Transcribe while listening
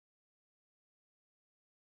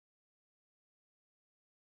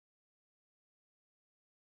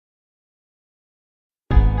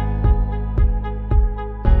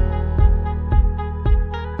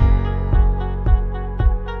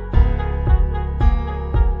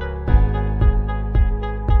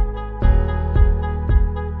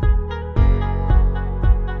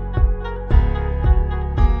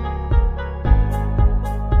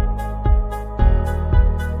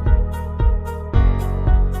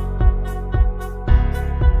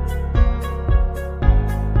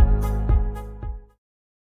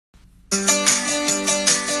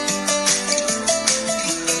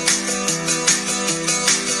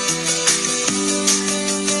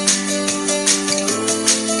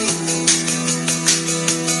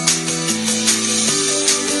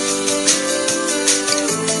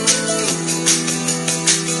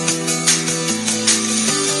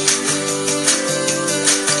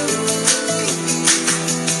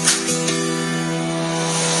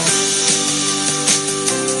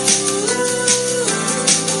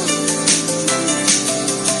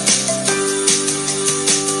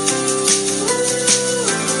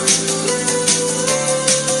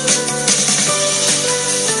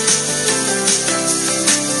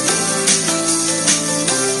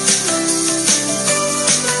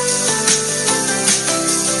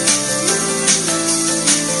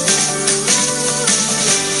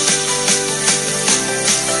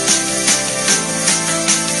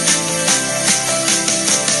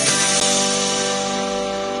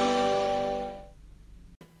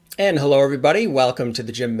And hello, everybody. Welcome to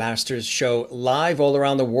the Jim Masters Show live all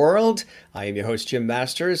around the world. I am your host, Jim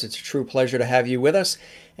Masters. It's a true pleasure to have you with us.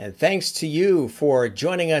 And thanks to you for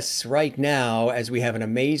joining us right now as we have an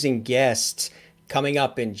amazing guest coming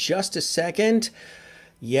up in just a second.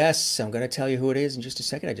 Yes, I'm going to tell you who it is in just a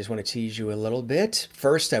second. I just want to tease you a little bit.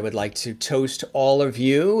 First, I would like to toast all of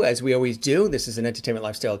you, as we always do. This is an entertainment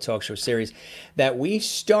lifestyle talk show series that we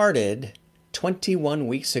started 21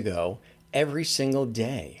 weeks ago. Every single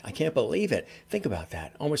day. I can't believe it. Think about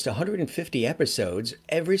that. Almost 150 episodes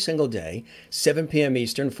every single day, 7 p.m.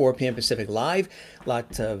 Eastern, 4 p.m. Pacific live.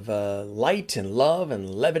 Lots of light and love and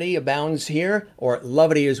levity abounds here, or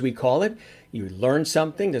levity as we call it. You learn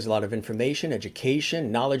something. There's a lot of information, education,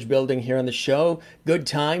 knowledge building here on the show. Good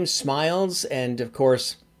times, smiles, and of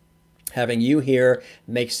course, having you here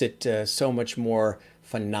makes it so much more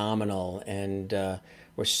phenomenal. And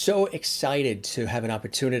we're so excited to have an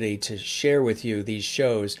opportunity to share with you these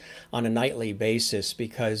shows on a nightly basis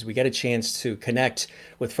because we get a chance to connect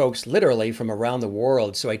with folks literally from around the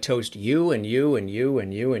world. So I toast you and you and you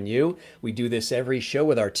and you and you. We do this every show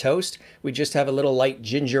with our toast. We just have a little light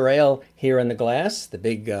ginger ale here in the glass, the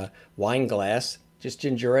big wine glass, just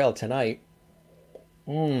ginger ale tonight.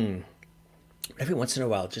 Every once in a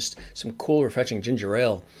while, just some cool, refreshing ginger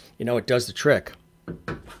ale. You know, it does the trick.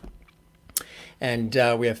 And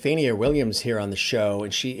we have FAYNIA Williams here on the show,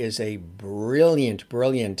 and she is a brilliant,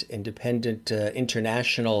 brilliant independent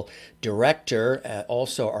international director,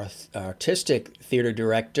 also our artistic theater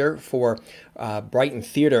director for Brighton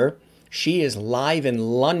Theatre. She is live in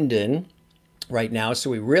London right now, so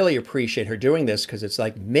we really appreciate her doing this because it's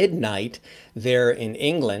like midnight there in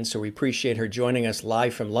England, so we appreciate her joining us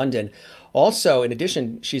live from London. Also, in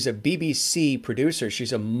addition, she's a BBC producer.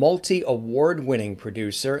 She's a multi-award-winning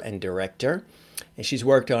producer and director. And she's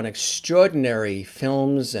worked on extraordinary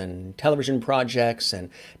films and television projects and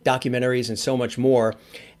documentaries and so much more.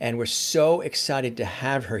 And we're so excited to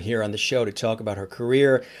have her here on the show to talk about her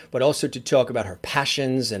career, but also to talk about her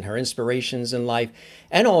passions and her inspirations in life,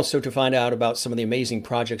 and also to find out about some of the amazing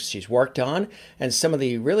projects she's worked on and some of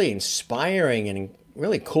the really inspiring and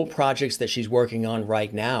really cool projects that she's working on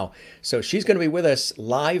right now. So she's going to be with us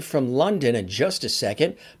live from London in just a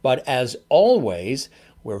second. But as always,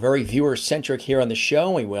 we're very viewer-centric here on the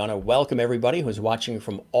show. We want to welcome everybody who's watching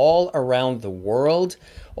from all around the world,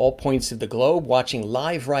 all points of the globe, watching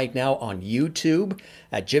live right now on YouTube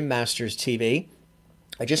at Jim Masters TV.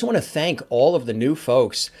 I just want to thank all of the new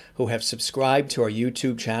folks who have subscribed to our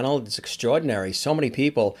YouTube channel. It's extraordinary. So many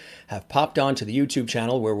people have popped onto the YouTube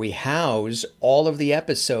channel where we house all of the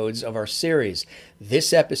episodes of our series.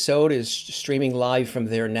 This episode is streaming live from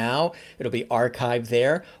there now. It'll be archived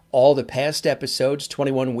there. All the past episodes,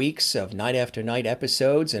 21 weeks of night after night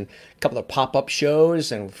episodes, and a couple of pop-up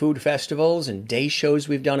shows and food festivals and day shows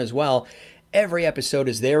we've done as well. Every episode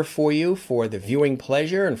is there for you for the viewing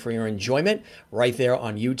pleasure and for your enjoyment right there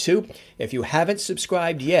on YouTube. If you haven't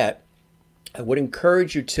subscribed yet, I would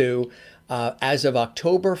encourage you to, as of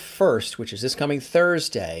October 1st, which is this coming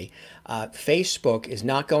Thursday, Facebook is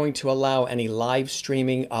not going to allow any live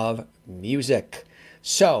streaming of music.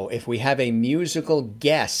 So if we have a musical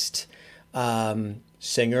guest,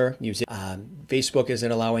 singer, music, Facebook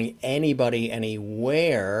isn't allowing anybody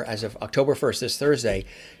anywhere as of October 1st, this Thursday,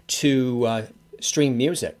 to stream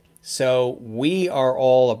music. So we are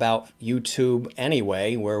all about YouTube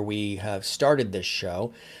anyway, where we have started this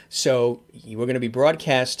show. So we're going to be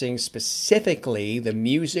broadcasting specifically the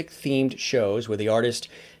music-themed shows where the artist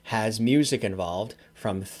has music involved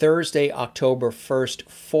from Thursday, October 1st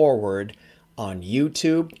forward on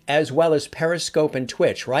YouTube, as well as Periscope and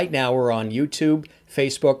Twitch. Right now we're on YouTube,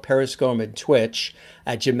 Facebook, Periscope, and Twitch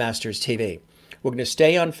at Jim Masters TV. We're going to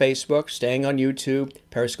stay on Facebook, staying on YouTube,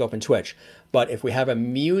 Periscope, and Twitch. But if we have a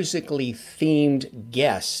musically themed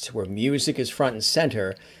guest where music is front and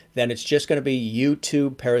center, then it's just going to be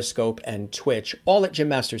YouTube, Periscope, and Twitch, all at Jim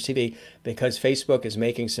Masters TV, because Facebook is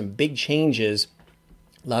making some big changes.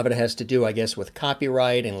 A lot of it has to do, I guess, with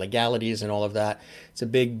copyright and legalities and all of that. It's a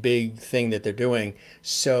big, big thing that they're doing.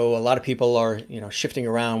 So a lot of people are, shifting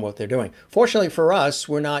around what they're doing. Fortunately for us,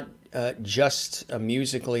 we're not just a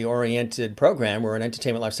musically oriented program. We're an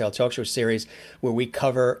entertainment lifestyle talk show series where we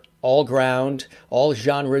cover all ground, all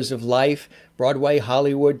genres of life, Broadway,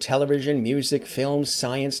 Hollywood, television, music, film,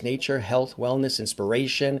 science, nature, health, wellness,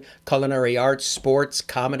 inspiration, culinary arts, sports,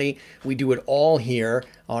 comedy. We do it all here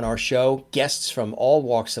on our show. Guests from all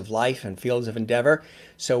walks of life and fields of endeavor.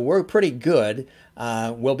 So we're pretty good.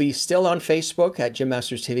 We'll be still on Facebook at Jim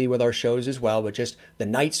Masters TV with our shows as well, but just the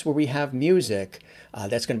nights where we have music,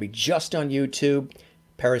 that's going to be just on YouTube,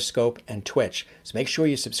 Periscope, and Twitch. So make sure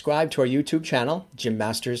you subscribe to our YouTube channel, Jim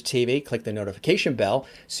Masters TV. Click the notification bell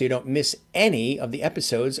so you don't miss any of the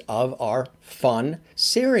episodes of our fun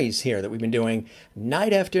series here that we've been doing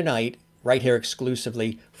night after night, right here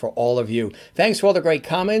exclusively for all of you. Thanks for all the great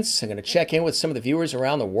comments. I'm going to check in with some of the viewers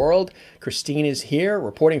around the world. Christine is here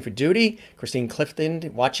reporting for duty. Christine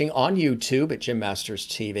Clifton watching on YouTube at Jim Masters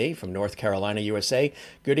TV from North Carolina, USA.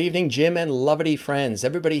 Good evening, Jim and Lovity friends.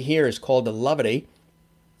 Everybody here is called the Lovity.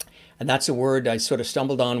 And that's a word I sort of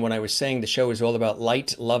stumbled on when I was saying the show is all about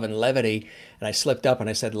light, love, and levity. And I slipped up and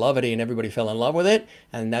I said levity, and everybody fell in love with it.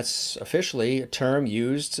 And that's officially a term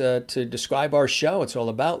used to describe our show. It's all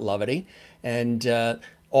about levity. And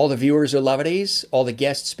all the viewers are levities. All the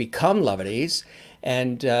guests become levities.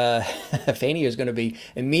 And FAYNIA is going to be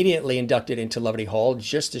immediately inducted into Levity Hall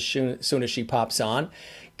just as soon as she pops on.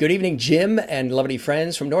 Good evening, Jim and Lovity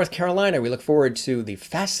friends from North Carolina. We look forward to the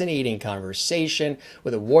fascinating conversation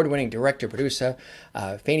with award-winning director, producer,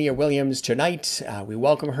 FAYNIA Williams tonight. We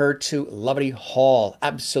welcome her to Levity Hall.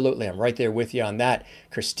 Absolutely. I'm right there with you on that.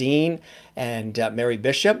 Christine and Mary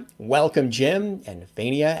Bishop. Welcome, Jim and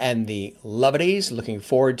FAYNIA and the Lovities. Looking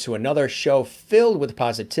forward to another show filled with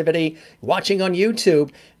positivity. Watching on YouTube,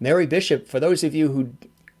 Mary Bishop, for those of you who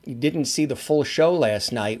didn't see the full show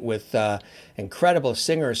last night with incredible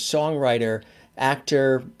singer, songwriter,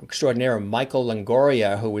 actor extraordinaire Michael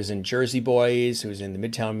Longoria, who was in Jersey Boys, who was in the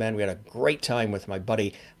Midtown Men. We had a great time with my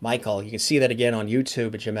buddy Michael. You can see that again on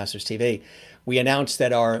YouTube at Jim Masters TV. We announced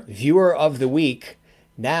that our Viewer of the Week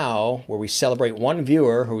now, where we celebrate one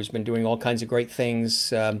viewer who's been doing all kinds of great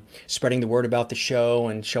things, spreading the word about the show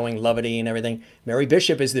and showing levity and everything. Mary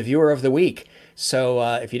Bishop is the Viewer of the Week. So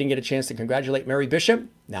if you didn't get a chance to congratulate Mary Bishop,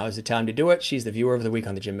 now is the time to do it. She's the Viewer of the Week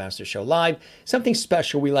on the Jim Masters Show Live. Something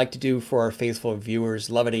special we like to do for our faithful viewers,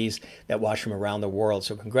 levities that watch from around the world.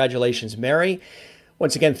 So congratulations, Mary.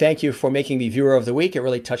 Once again, thank you for making me Viewer of the Week. It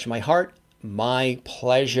really touched my heart. My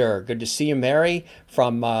pleasure. Good to see you, Mary,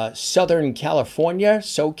 from Southern California,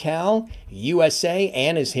 SoCal, USA.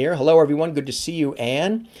 Anne is here. Hello, everyone. Good to see you,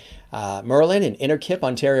 Anne. Merlin in Innerkip,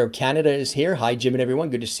 Ontario, Canada is here. Hi, Jim and everyone.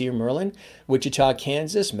 Good to see you, Merlin. Wichita,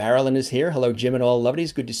 Kansas. Marilyn is here. Hello, Jim and all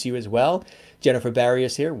lovelies. Good to see you as well. Jennifer Barry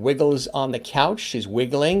is here. Wiggles on the couch. She's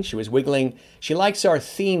wiggling. She was wiggling. She likes our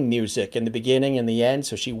theme music in the beginning and the end,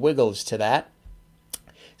 so she wiggles to that.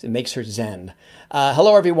 It makes her zen.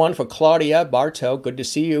 Hello, everyone, for Claudia Bartow. Good to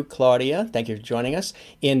see you, Claudia. Thank you for joining us.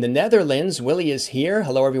 In the Netherlands, Willie is here.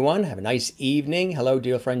 Hello, everyone. Have a nice evening. Hello,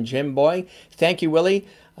 dear friend Jim Boy. Thank you, Willie.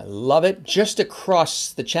 I love it. Just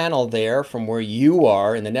across the channel there from where you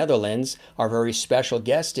are in the Netherlands, our very special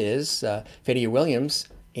guest is FAYNIA Williams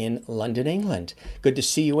in London, England. Good to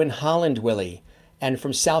see you in Holland, Willie. And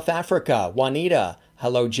from South Africa, Juanita.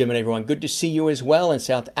 Hello, Jim and everyone. Good to see you as well in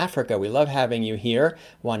South Africa. We love having you here,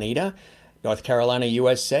 Juanita. North Carolina,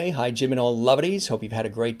 USA. Hi, Jim and all lovities. Hope you've had a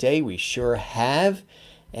great day. We sure have.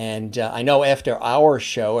 And I know after our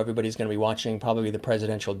show, everybody's going to be watching probably the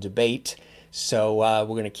presidential debate. So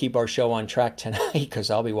we're going to keep our show on track tonight because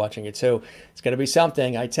I'll be watching it too. It's going to be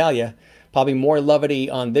something, I tell you. Probably more levity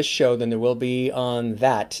on this show than there will be on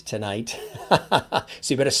that tonight.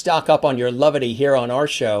 So you better stock up on your levity here on our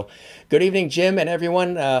show. Good evening, Jim and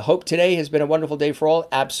everyone. Hope today has been a wonderful day for all.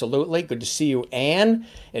 Absolutely. Good to see you, Anne,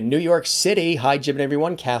 in New York City. Hi, Jim and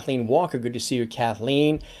everyone. Kathleen Walker. Good to see you,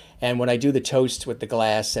 Kathleen. And when I do the toast with the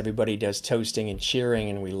glass, everybody does toasting and cheering,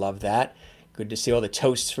 and we love that. Good to see all the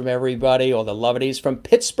toasts from everybody, all the lovities from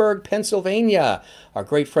Pittsburgh, Pennsylvania. Our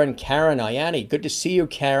great friend Karen Ianni. Good to see you,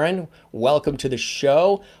 Karen. Welcome to the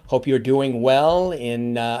show. Hope you're doing well.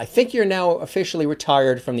 I think you're now officially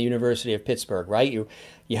retired from the University of Pittsburgh, right?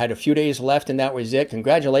 You had a few days left and that was it.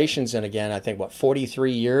 Congratulations. And again, I think,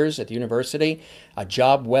 43 years at the university. A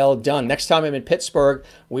job well done. Next time I'm in Pittsburgh,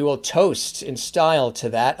 we will toast in style to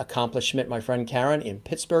that accomplishment, my friend Karen, in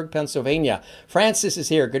Pittsburgh, Pennsylvania. Francis is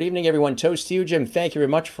here. Good evening, everyone. Toast to you, Jim. Thank you very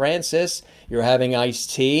much, Francis. You're having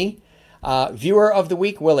iced tea. Viewer of the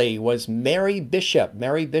week, Willie, was Mary Bishop.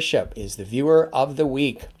 Mary Bishop is the viewer of the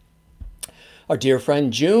week. Our dear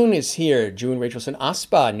friend June is here. June Rachelson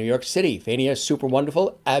Aspa, New York City. FAYNIA is super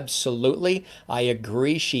wonderful. Absolutely. I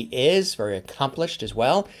agree. She is very accomplished as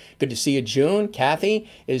well. Good to see you, June. Kathy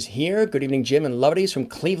is here. Good evening, Jim and Lovedies from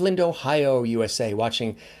Cleveland, Ohio, USA,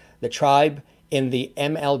 watching the Tribe in the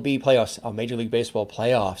MLB playoffs. Oh, Major League Baseball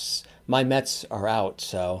playoffs. My Mets are out,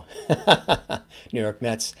 so New York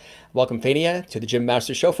Mets. Welcome, FAYNIA, to the Jim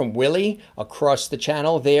Masters Show from Willie across the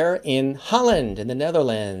channel there in Holland, in the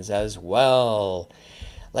Netherlands as well.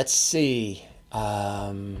 Let's see.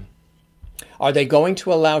 Are they going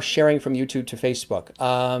to allow sharing from YouTube to Facebook?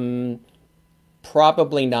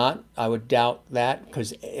 Probably not. I would doubt that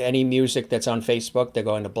because any music that's on Facebook, they're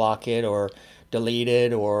going to block it or delete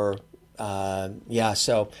it or yeah.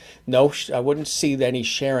 So no, I wouldn't see any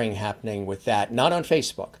sharing happening with that. Not on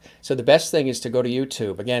Facebook. So the best thing is to go to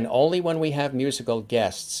YouTube. Again, only when we have musical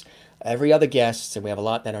guests. Every other guests, and we have a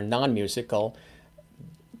lot that are non-musical,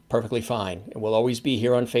 perfectly fine. It will always be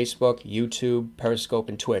here on Facebook, YouTube, Periscope,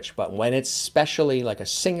 and Twitch. But when it's especially like a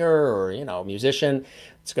singer or, you know, a musician,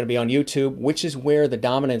 it's going to be on YouTube, which is where the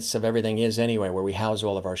dominance of everything is anyway, where we house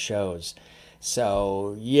all of our shows.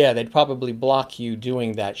 So yeah, they'd probably block you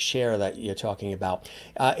doing that share that you're talking about.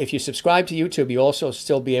 If you subscribe to YouTube, you also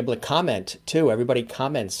still be able to comment too. Everybody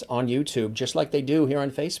comments on YouTube just like they do here on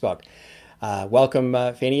Facebook. Welcome,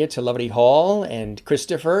 FAYNIA, to Lovity Hall, and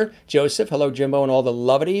Christopher, Joseph, hello, Jimbo, and all the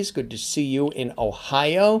Lovities. Good to see you in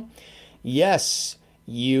Ohio. Yes,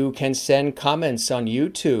 you can send comments on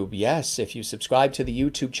YouTube. Yes, if you subscribe to the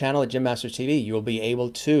YouTube channel at Jim Masters TV, you'll be able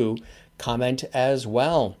to comment as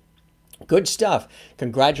well. Good stuff.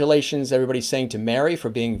 Congratulations, everybody saying to Mary for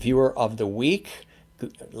being Viewer of the Week. A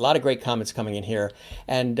lot of great comments coming in here.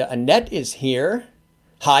 And Annette is here.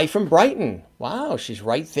 Hi from Brighton. Wow, she's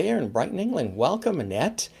right there in Brighton, England. Welcome,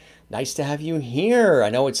 Annette. Nice to have you here.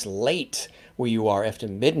 I know it's late where you are after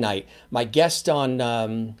midnight. My guest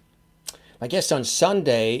on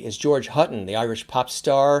Sunday is George Hutton, the Irish pop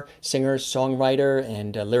star, singer, songwriter,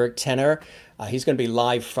 and lyric tenor. He's going to be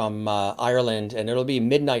live from Ireland, and it'll be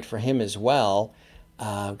midnight for him as well.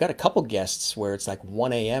 I've got a couple guests where it's like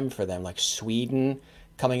 1 a.m. for them, like Sweden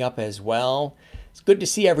coming up as well. It's good to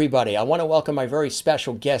see everybody. I want to welcome my very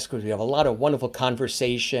special guest because we have a lot of wonderful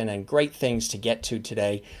conversation and great things to get to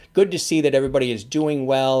today. Good to see that everybody is doing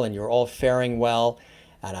well and you're all faring well.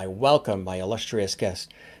 And I welcome my illustrious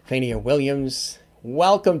guest, FAYNIA Williams.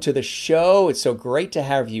 Welcome to the show. It's so great to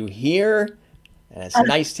have you here. And it's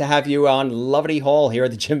nice to have you on Lovity Hall here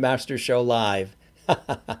at the Jim Masters Show Live.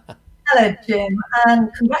 Hello, Jim,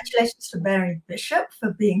 and congratulations to Mary Bishop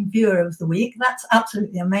for being Viewer of the Week. That's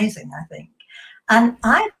absolutely amazing, I think. And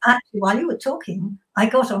I actually, while you were talking, I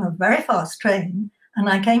got on a very fast train and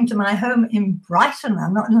I came to my home in Brighton.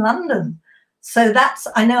 I'm not in London. So that's,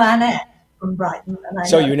 I know Annette from Brighton. And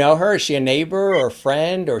so you know her? Is she a neighbor or a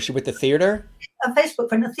friend, or is she with the theater? A Facebook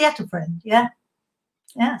friend, a theater friend, yeah.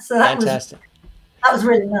 Yeah, so that fantastic. That was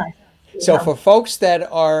really nice. So for folks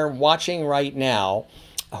that are watching right now,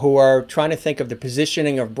 who are trying to think of the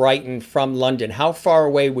positioning of Brighton from London, how far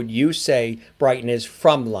away would you say Brighton is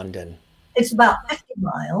from London? It's about 50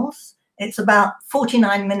 miles. It's about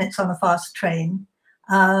 49 minutes on a fast train.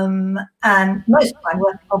 And most of my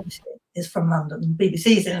work, obviously, is from London.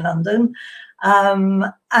 BBC's in London.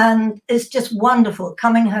 And it's just wonderful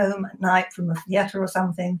coming home at night from a theatre or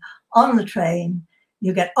something on the train.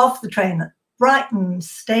 You get off the train at Brighton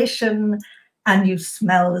station and you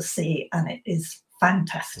smell the sea, and it is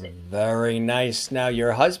fantastic. Very nice. Now,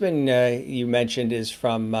 your husband, you mentioned, is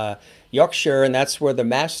from Yorkshire, and that's where the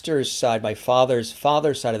Masters side, my father's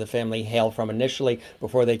side of the family, hail from initially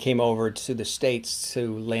before they came over to the States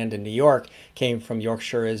to land in New York, came from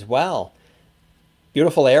Yorkshire as well.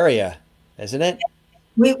 Beautiful area, isn't it?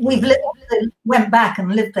 We've went back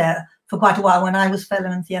and lived there for quite a while when I was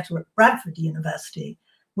fellow in theatre at Bradford University.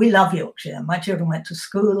 We love Yorkshire. My children went to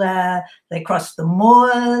school there. They crossed the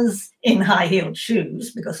moors in high-heeled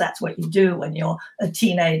shoes, because that's what you do when you're a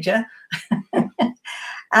teenager.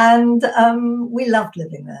 And we loved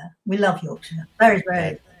living there. We love Yorkshire. Very,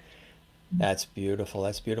 very. That's beautiful.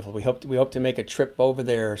 That's beautiful. We hope to make a trip over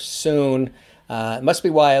there soon. It must be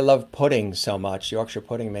why I love pudding so much, Yorkshire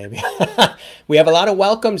pudding maybe. We have a lot of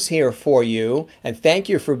welcomes here for you, and thank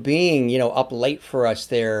you for being, you know, up late for us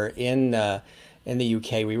there in the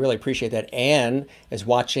UK. We really appreciate that. Anne is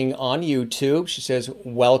watching on YouTube. She says,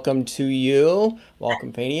 welcome to you.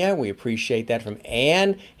 Welcome, FAYNIA. We appreciate that from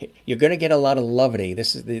Anne. You're going to get a lot of lovity.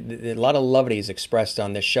 This is a lot of lovity is expressed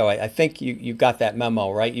on this show. I think you got that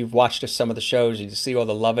memo, right? You've watched some of the shows. You see all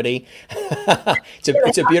the lovity.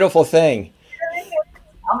 It's a beautiful thing.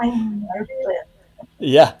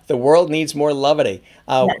 Yeah, the world needs more lovity.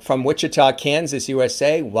 From Wichita, Kansas,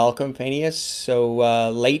 USA, welcome, FAYNIA.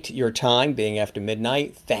 So late your time, being after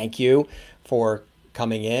midnight. Thank you for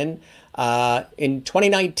coming in. In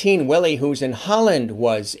 2019, Willie, who's in Holland,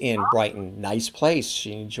 was in Brighton. Nice place.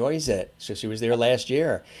 She enjoys it. So she was there last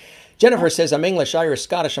year. Jennifer says, I'm English, Irish,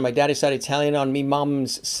 Scottish on my daddy's side, Italian on me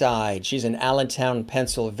mom's side. She's in Allentown,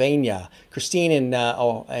 Pennsylvania. Christine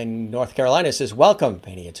in North Carolina says, welcome,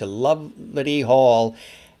 FAYNIA, to Lovity Hall.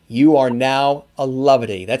 You are now a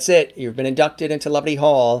Lovity. That's it. You've been inducted into Lovity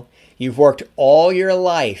Hall. You've worked all your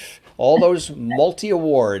life all those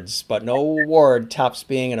multi-awards, but no award tops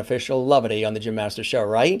being an official Lovity on the Jim Master Show,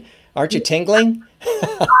 right? Aren't you tingling?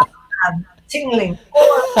 Tingling.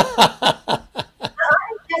 I'm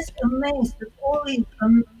just amazed at all the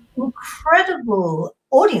incredible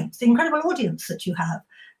audience, the incredible audience that you have.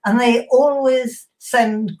 And they always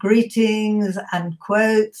send greetings and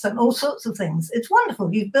quotes and all sorts of things. It's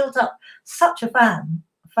wonderful. You've built up such a fan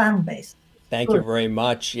base. Thank you very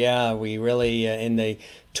much. Yeah, we really, in the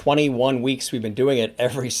 21 weeks we've been doing it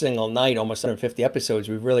every single night, almost 150 episodes,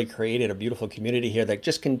 we've really created a beautiful community here that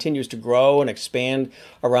just continues to grow and expand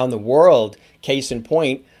around the world. Case in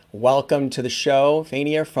point, welcome to the show,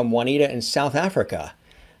 FAYNIA, from Juanita in South Africa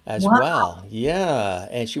as well. Yeah,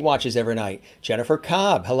 and she watches every night. Jennifer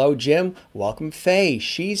Cobb, hello, Jim. Welcome, Faye.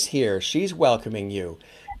 She's here. She's welcoming you.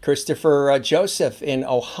 Christopher Joseph in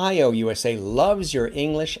Ohio, USA, loves your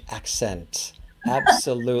English accent.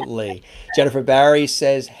 Absolutely. Jennifer Barry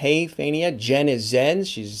says, hey, FAYNIA, Jen is Zen.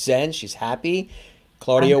 She's Zen. She's happy.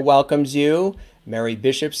 Claudia welcomes you. Mary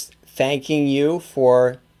Bishop's thanking you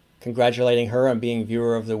for congratulating her on being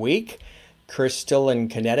Viewer of the Week. Crystal in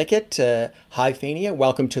Connecticut, hi FAYNIA,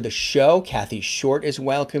 welcome to the show. Kathy Short is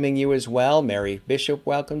welcoming you as well. Mary Bishop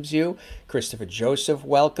welcomes you. Christopher Joseph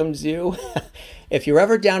welcomes you. If you're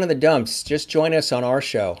ever down in the dumps, just join us on our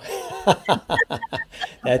show.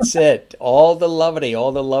 That's it. All the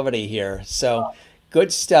lovity here. So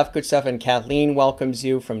good stuff, good stuff. And Kathleen welcomes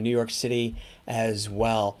you from New York City as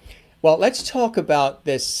well. Well, let's talk about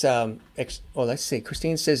this. Let's see.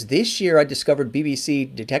 Christine says, this year I discovered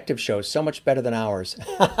BBC detective shows so much better than ours.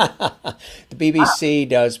 The BBC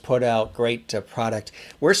does put out great product.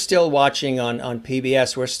 We're still watching on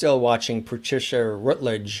PBS. We're still watching Patricia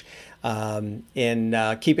Routledge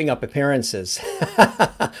in Keeping Up Appearances.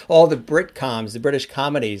 All the Britcoms, the British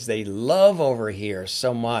comedies, they love over here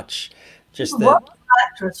so much. Just the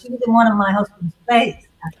actress. She was in one of my husband's plays,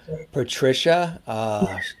 actually. Patricia.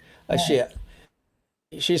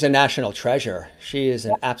 She's a national treasure. She is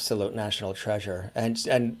an absolute national treasure,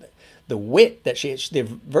 and the wit that the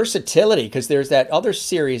versatility, because there's that other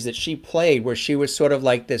series that she played where she was sort of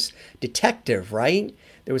like this detective, right?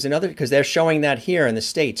 There was another, because they're showing that here in the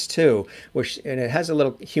States too, and it has a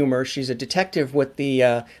little humor. She's a detective with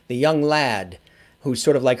the young lad who's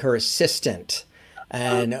sort of like her assistant,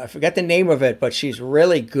 and I forget the name of it, but she's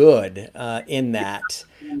really good in that.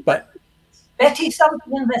 But Betty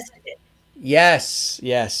something investigate. Yes,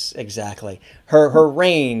 exactly. Her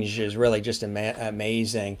range is really just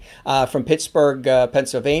amazing. From Pittsburgh,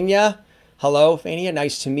 Pennsylvania. Hello, FAYNIA.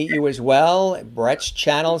 Nice to meet you as well. Brett's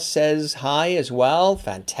channel says hi as well.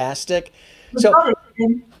 Fantastic. So,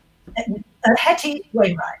 Hetty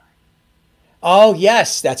Wainwright. Oh,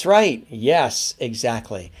 yes, that's right. Yes,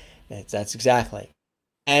 exactly. That's exactly.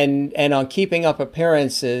 And on Keeping Up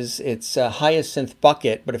Appearances, it's Hyacinth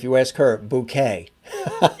Bucket, but if you ask her, Bouquet.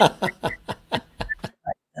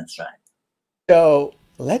 That's right. So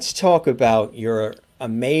let's talk about your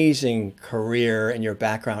amazing career and your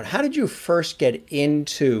background. How did you first get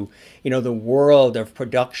into, the world of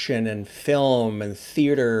production and film and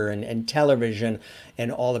theater and television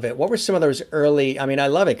and all of it? What were some of those early, I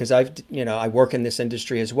love it because I work in this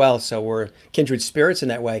industry as well, so we're kindred spirits in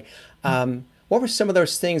that way. What were some of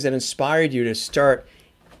those things that inspired you to start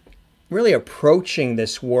really approaching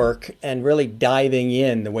this work and really diving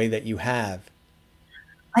in the way that you have?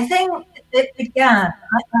 I think it began,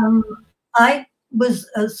 I was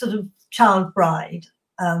a sort of child bride.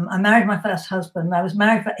 I married my first husband. I was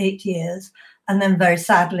married for 8 years. And then very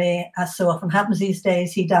sadly, as so often happens these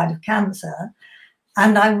days, he died of cancer.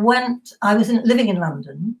 And I was living in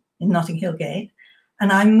London, in Notting Hill Gate.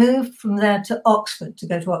 And I moved from there to Oxford to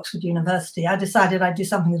go to Oxford University. I decided I'd do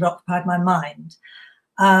something that occupied my mind.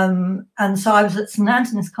 And so I was at St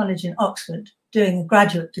Antony's College in Oxford doing a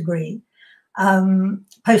graduate degree,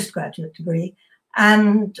 postgraduate degree.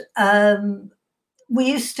 And we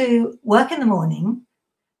used to work in the morning,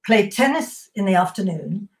 play tennis in the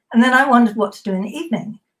afternoon, and then I wondered what to do in the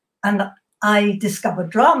evening. And I discovered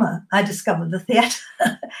drama. I discovered the theatre.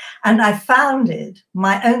 And I founded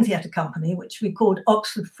my own theatre company, which we called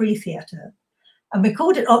Oxford Free Theatre. And we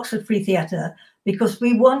called it Oxford Free Theatre because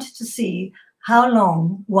we wanted to see how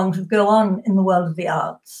long one could go on in the world of the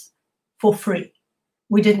arts for free.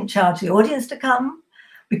 We didn't charge the audience to come.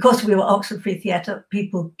 Because we were Oxford Free Theatre,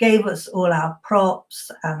 people gave us all our props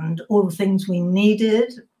and all the things we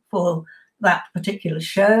needed for that particular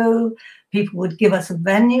show. People would give us a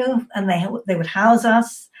venue and they would house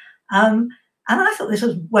us. And I thought this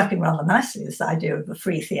was working rather nicely, this idea of a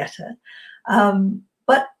free theatre.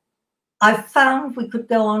 But I found we could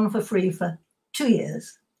go on for free for 2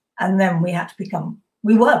 years, and then we had to become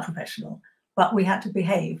We were professional, but we had to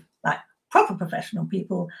behave like proper professional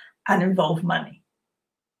people and involve money.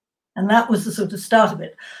 And that was the sort of start of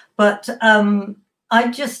it. But I've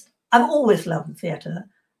always loved the theatre.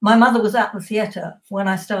 My mother was at the theatre when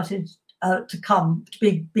I started to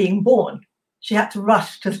be being born. She had to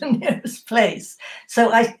rush to the nearest place.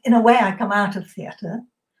 So in a way, I come out of theatre.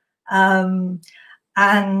 When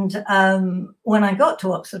I got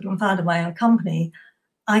to Oxford and founded my own company,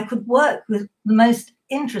 I could work with the most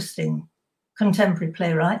interesting contemporary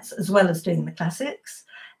playwrights as well as doing the classics.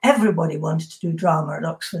 Everybody wanted to do drama at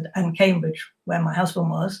Oxford and Cambridge, where my husband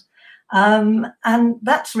was. And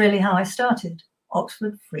that's really how I started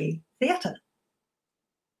Oxford Free Theatre.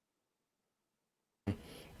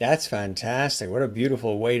 That's fantastic. What a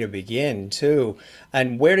beautiful way to begin, too.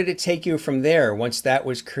 And where did it take you from there? Once that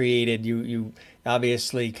was created, you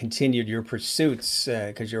obviously continued your pursuits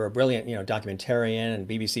because you're a brilliant, documentarian and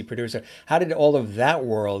BBC producer. How did all of that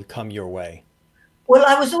world come your way? Well,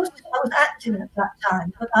 I was acting at that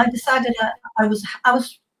time, but I decided I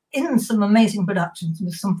was in some amazing productions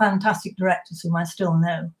with some fantastic directors whom I still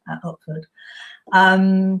know at Oxford.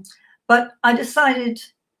 But I decided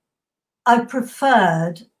I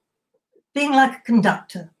preferred being like a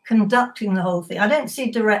conductor, conducting the whole thing. I don't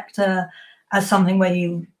see director as something where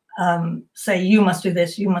you say, you must do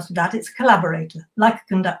this, you must do that. It's a collaborator, like a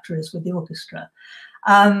conductor is with the orchestra.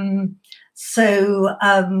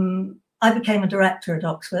 I became a director at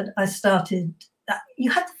Oxford. I started,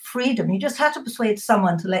 you had the freedom. You just had to persuade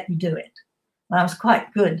someone to let you do it. And I was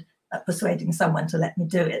quite good at persuading someone to let me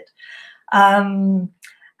do it. And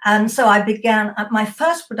so I began, my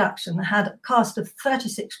first production had a cast of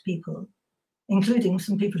 36 people, including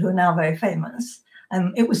some people who are now very famous.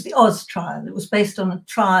 It was the Oz trial. It was based on a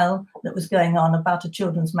trial that was going on about a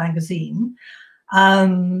children's magazine.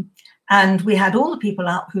 And we had all the people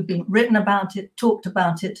out who'd been written about it, talked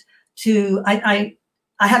about it. I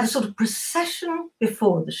had a sort of procession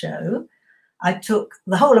before the show. I took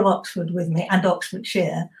the whole of Oxford with me and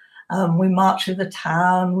Oxfordshire. We marched through the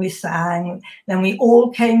town, we sang, then we all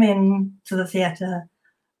came in to the theatre,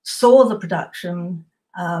 saw the production,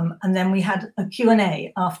 and then we had a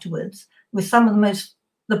Q&A afterwards with some of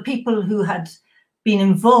the people who had been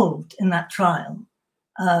involved in that trial.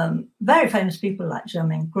 Very famous people like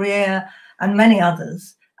Germaine Greer and many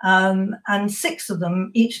others. And 6 of them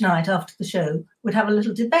each night after the show would have a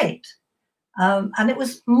little debate. And it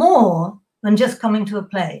was more than just coming to a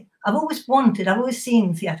play. I've always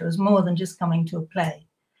seen theatre as more than just coming to a play.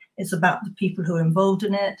 It's about the people who are involved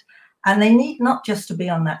in it. And they need not just to be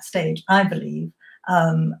on that stage, I believe,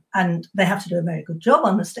 and they have to do a very good job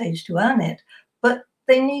on the stage to earn it, but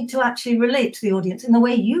they need to actually relate to the audience in the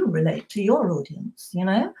way you relate to your audience,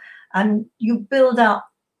 and you build out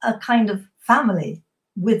a kind of family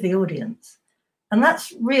with the audience. And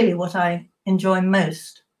that's really what I enjoy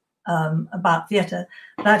most about theatre,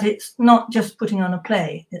 that it's not just putting on a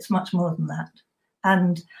play, it's much more than that.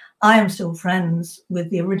 And I am still friends with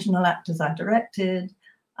the original actors I directed.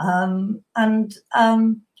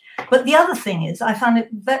 But the other thing is, I found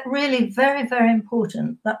it really very, very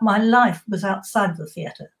important that my life was outside the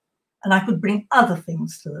theatre and I could bring other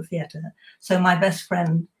things to the theatre. So my best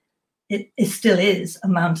friend, it still is a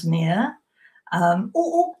mountaineer,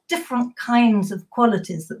 all different kinds of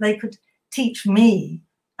qualities that they could teach me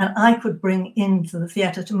and I could bring into the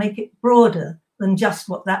theatre to make it broader than just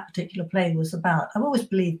what that particular play was about. I've always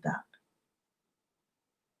believed that.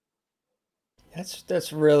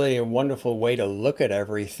 That's really a wonderful way to look at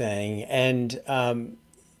everything. And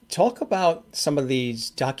talk about some of these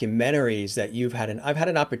documentaries that you've had. And I've had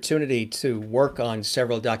an opportunity to work on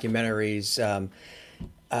several documentaries.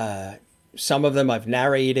 Some of them I've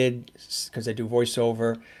narrated because I do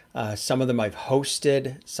voiceover. Some of them I've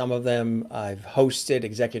hosted. Some of them I've hosted,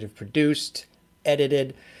 executive produced,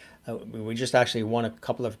 edited. We just actually won a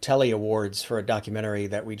couple of Telly Awards for a documentary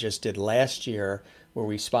that we just did last year, where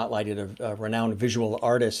we spotlighted a renowned visual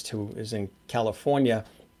artist who is in California.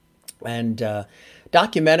 And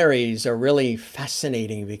documentaries are really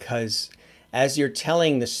fascinating because as you're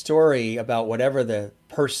telling the story about whatever the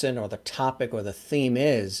person or the topic or the theme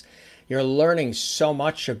is, you're learning so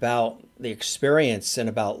much about the experience and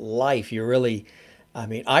about life.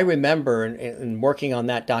 I remember in working on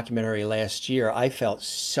that documentary last year, I felt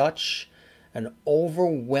such an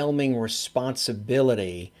overwhelming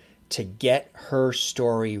responsibility to get her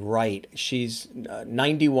story right. She's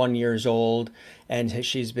 91 years old, and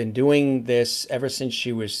she's been doing this ever since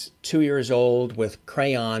she was 2 years old with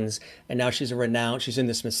crayons, and now she's in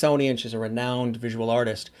the Smithsonian, she's a renowned visual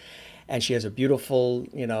artist, and she has a beautiful,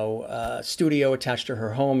 studio attached to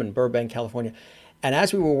her home in Burbank, California. And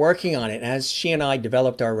as we were working on it, as she and I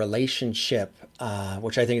developed our relationship,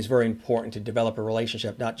 which I think is very important to develop a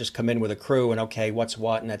relationship, not just come in with a crew and okay, what's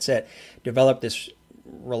what, and that's it. Develop this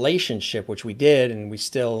relationship, which we did, and we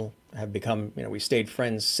still have become, we stayed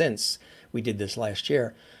friends since we did this last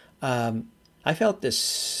year. I felt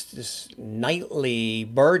this nightly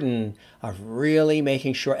burden of really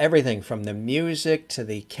making sure everything from the music to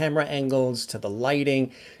the camera angles to the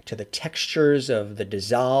lighting to the textures of the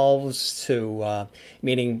dissolves to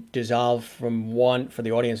meaning dissolve from one for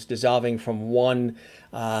the audience, dissolving from one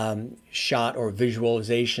shot or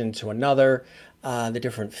visualization to another, the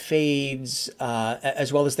different fades,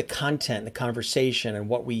 as well as the content, the conversation, and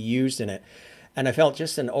what we used in it. And I felt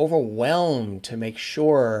just an overwhelm to make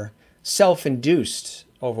sure, self-induced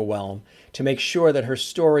overwhelm, to make sure that her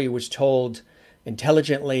story was told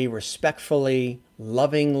intelligently, respectfully,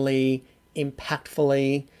 lovingly,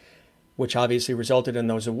 impactfully, which obviously resulted in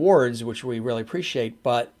those awards, which we really appreciate.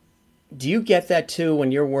 But do you get that too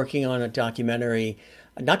when you're working on a documentary,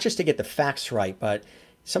 not just to get the facts right, but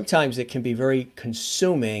sometimes it can be very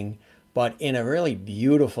consuming, but in a really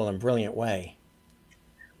beautiful and brilliant way?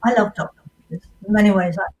 I love documentaries. In many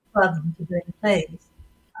ways, I prefer them to doing plays.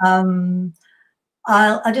 Um,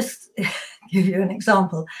 I'll just give you an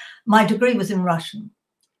example. My degree was in Russian.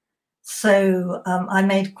 So I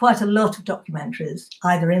made quite a lot of documentaries,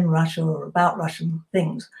 either in Russia or about Russian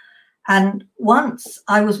things. And once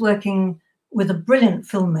I was working with a brilliant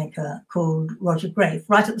filmmaker called Roger Grafe,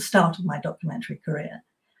 right at the start of my documentary career.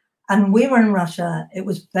 And we were in Russia, it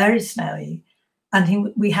was very snowy,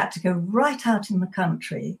 and we had to go right out in the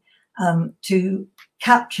country to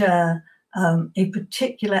capture a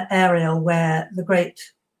particular area where the great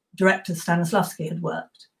director Stanislavski had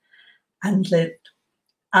worked and lived.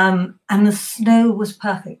 And the snow was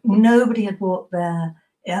perfect. Nobody had walked there.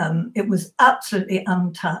 It was absolutely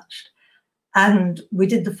untouched. And we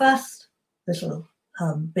did the first little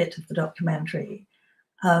bit of the documentary.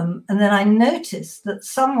 And then I noticed that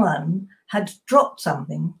someone had dropped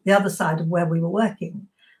something the other side of where we were working.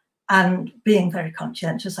 And being very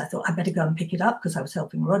conscientious, I thought I better go and pick it up because I was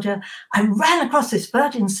helping Roger. I ran across this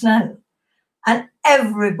virgin snow and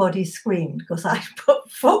everybody screamed because I put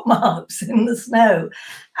footmarks in the snow.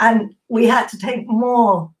 And we had to take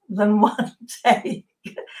more than one take.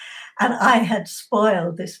 And I had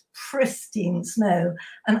spoiled this pristine snow.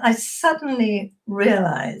 And I suddenly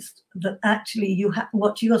realized that actually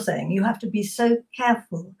what you're saying, you have to be so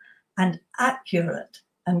careful and accurate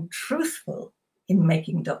and truthful in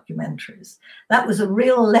making documentaries. That was a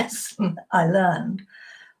real lesson I learned.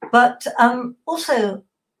 But also,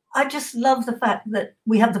 I just love the fact that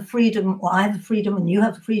we have the freedom, or I have the freedom and you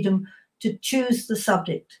have the freedom to choose the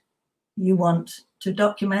subject you want to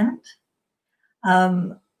document.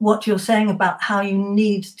 What you're saying about how you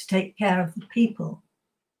need to take care of the people.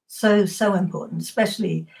 So, so important,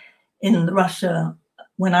 especially in Russia,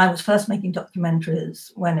 when I was first making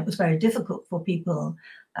documentaries, when it was very difficult for people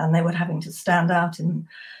and they were having to stand out in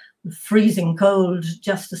the freezing cold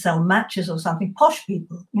just to sell matches or something, posh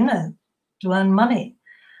people, to earn money.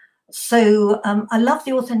 So I love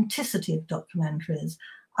the authenticity of documentaries.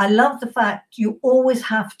 I love the fact you always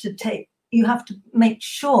have to make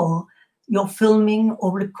sure you're filming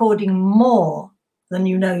or recording more than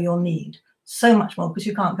you'll need. So much more, because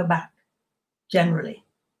you can't go back, generally,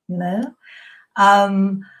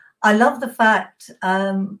 I love the fact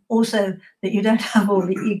also that you don't have all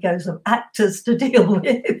the egos of actors to deal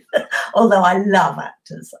with, although I love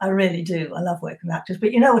actors. I really do. I love working with actors.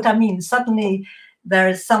 But you know what I mean? Suddenly there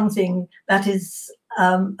is something that is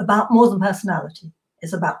about more than personality.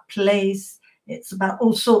 It's about place. It's about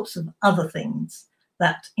all sorts of other things.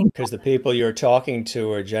 Because the people you're talking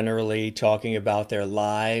to are generally talking about their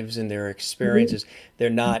lives and their experiences. They're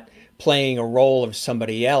not playing a role of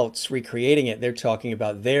somebody else, recreating it. They're talking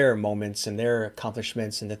about their moments and their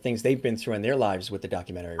accomplishments and the things they've been through in their lives with the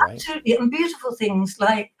documentary, right? Absolutely. And beautiful things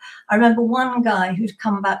like, I remember one guy who'd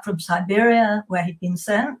come back from Siberia where he'd been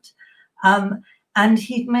sent, and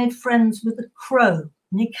he'd made friends with a crow,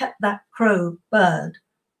 and he kept that crow bird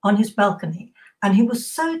on his balcony. And he was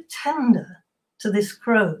so tender to this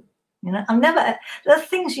crow. There are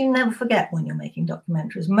things you never forget when you're making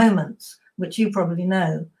documentaries, moments, which you probably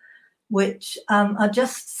know, which are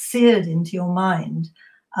just seared into your mind.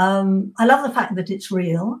 I love the fact that it's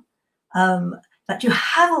real, that you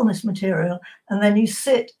have all this material, and then you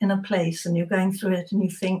sit in a place and you're going through it and you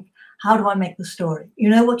think, how do I make the story?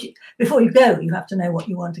 Before you go, you have to know what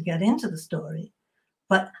you want to get into the story.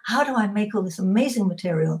 But how do I make all this amazing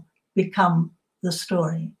material become the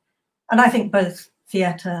story? And I think both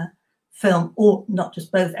theatre, film, or not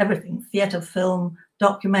just both, everything, theatre, film,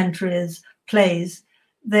 documentaries, plays,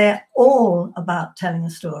 they're all about telling a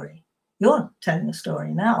story. You're telling a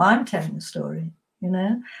story now, I'm telling a story, you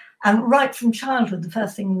know? And right from childhood, the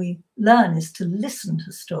first thing we learn is to listen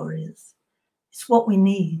to stories. It's what we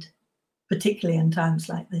need, particularly in times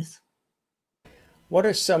like this. What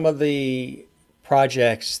are some of the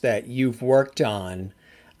projects that you've worked on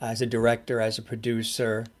as a director, as a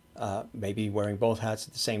producer, maybe wearing both hats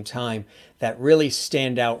at the same time, that really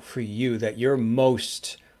stand out for you, that you're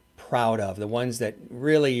most proud of, the ones that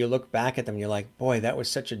really you look back at them and you're like, boy, that was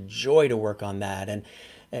such a joy to work on that? And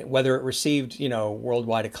whether it received, you know,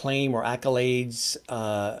 worldwide acclaim or accolades,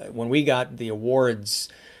 when we got the awards,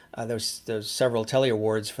 there's several Telly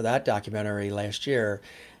Awards for that documentary last year.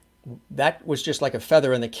 That was just like a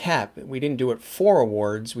feather in the cap. We didn't do it for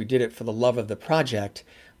awards. We did it for the love of the project,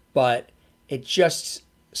 but it just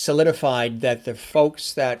solidified that the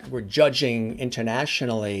folks that were judging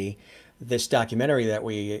internationally this documentary that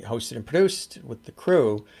we hosted and produced with the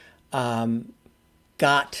crew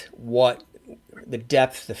got what the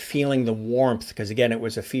depth, the feeling, the warmth, because again, it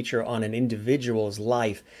was a feature on an individual's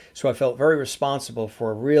life. So I felt very responsible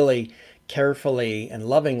for really carefully and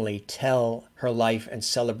lovingly tell her life and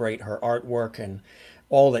celebrate her artwork and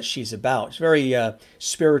all that she's about. She's a very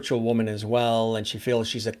spiritual woman as well, and she feels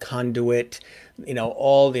she's a conduit. You know,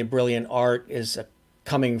 all the brilliant art is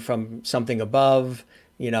coming from something above,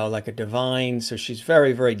 you know, like a divine. So she's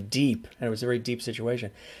very, very deep, and it was a very deep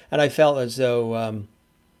situation. And I felt as though,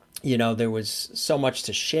 you know, there was so much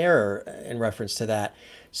to share in reference to that.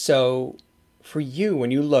 So for you,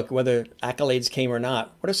 when you look, whether accolades came or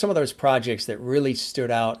not, what are some of those projects that really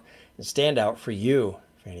stood out and stand out for you,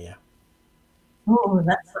 FAYNIA? Oh,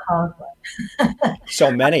 that's a hard one.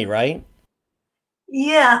 So many, right?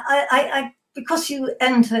 Yeah, I because you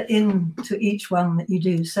enter into each one that you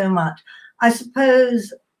do so much, I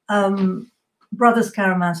suppose Brothers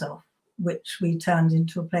Karamazov, which we turned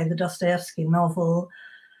into a play, the Dostoevsky novel,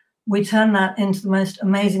 we turned that into the most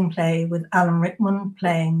amazing play with Alan Rickman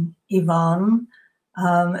playing Ivan.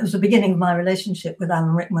 It was the beginning of my relationship with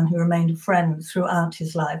Alan Rickman, who remained a friend throughout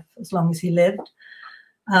his life, as long as he lived.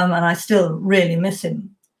 And I still really miss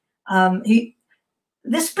him.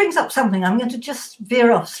 This brings up something. I'm going to just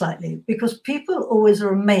veer off slightly, because people always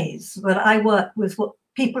are amazed when I work with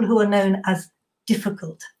people who are known as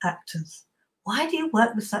difficult actors. Why do you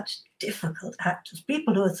work with such difficult actors,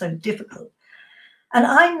 people who are so difficult? And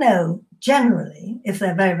I know generally, if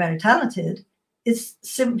they're very, very talented, it's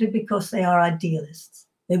simply because they are idealists.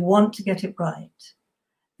 They want to get it right.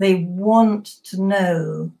 They want to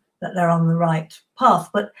know that they're on the right path,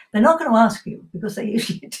 but they're not going to ask you because they're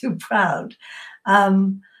usually too proud.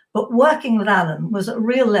 But working with Alan was a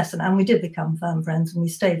real lesson, and we did become firm friends, and we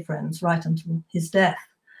stayed friends right until his death,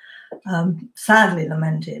 sadly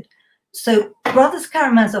lamented. So Brothers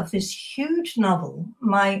Karamazov, this huge novel,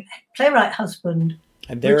 my playwright husband.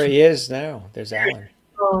 And there he is now. There's Alan.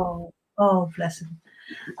 Oh, bless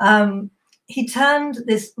him. He turned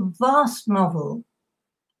this vast novel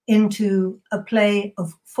into a play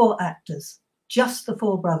of 4 actors, just the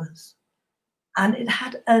 4 brothers. And it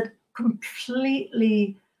had a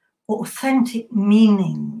completely authentic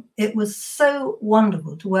meaning. It was so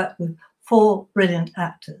wonderful to work with 4 brilliant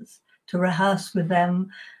actors, to rehearse with them.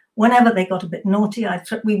 Whenever they got a bit naughty,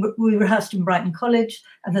 we rehearsed in Brighton College,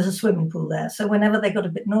 and there's a swimming pool there. So whenever they got a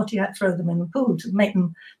bit naughty, I'd throw them in the pool to make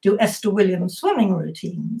them do Esther Williams swimming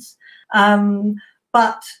routines.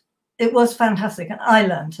 But it was fantastic, and I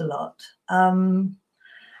learned a lot.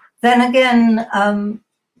 Then again,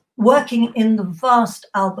 working in the vast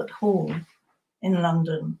Albert Hall in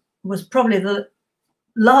London was probably the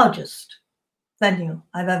largest venue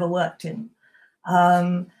I've ever worked in.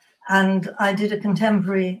 And I did a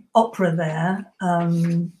contemporary opera there,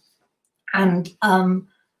 and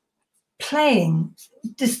playing,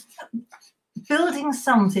 building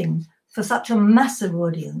something for such a massive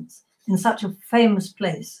audience in such a famous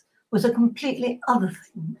place was a completely other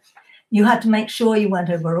thing. You had to make sure you weren't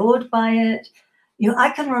overawed by it.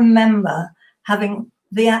 I can remember having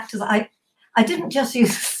the actors, I didn't just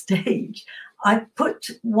use the stage. I put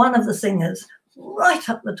one of the singers right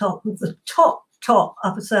up the top with the top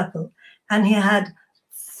upper circle, and he had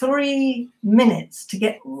 3 minutes to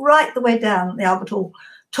get right the way down the Albert Hall,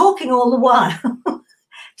 talking all the while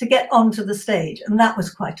to get onto the stage. And that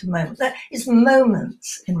was quite a moment. That is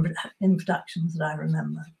moments in productions that I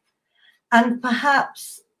remember. And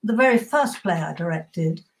perhaps the very first play I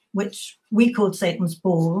directed, which we called Satan's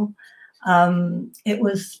Ball, it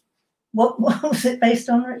was, what was it based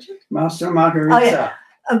on, Richard? Master and Margarita. Oh, yeah.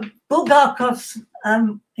 Bulgakov's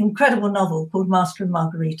incredible novel called Master and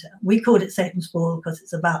Margarita. We called it Satan's Ball because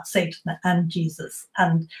it's about Satan and Jesus,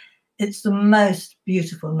 and it's the most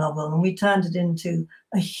beautiful novel, and we turned it into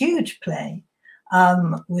a huge play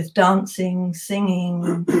with dancing,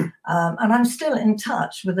 singing, and I'm still in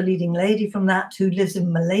touch with the leading lady from that who lives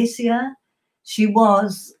in Malaysia. She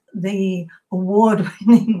was the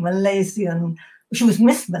award-winning Malaysian, she was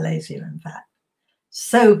Miss Malaysia, in fact.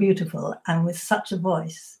 So beautiful and with such a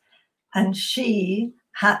voice. And she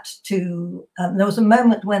had to, there was a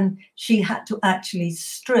moment when she had to actually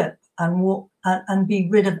strip and walk and be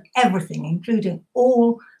rid of everything, including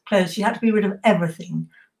all clothes. She had to be rid of everything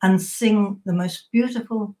and sing the most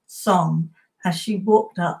beautiful song as she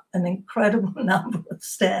walked up an incredible number of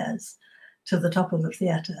stairs to the top of the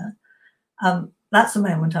theatre. That's a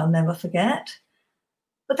moment I'll never forget.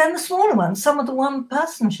 But then the smaller ones, some of the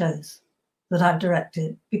one-person shows that I've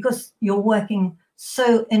directed, because you're working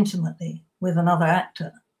so intimately with another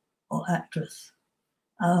actor or actress.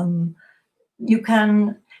 You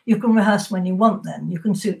can rehearse when you want then. You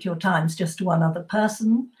can suit your times just to one other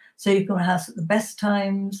person. So you can rehearse at the best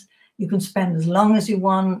times. You can spend as long as you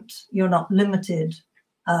want. You're not limited.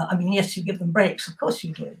 I mean, yes, you give them breaks, of course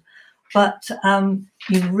you do. But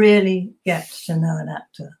you really get to know an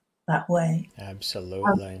actor that way.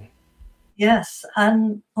 Absolutely. Yes,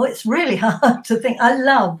 and it's really hard to think. I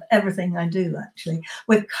love everything I do, actually.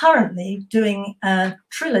 We're currently doing a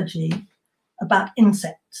trilogy about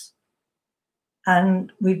insects.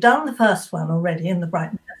 And we've done the first one already in the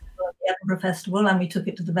Brighton Festival, the Edinburgh Festival, and we took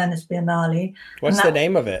it to the Venice Biennale. What's the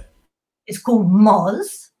name of it? It's called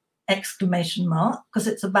Moz, exclamation mark, because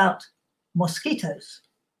it's about mosquitoes.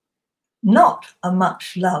 Not a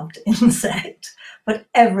much loved insect, but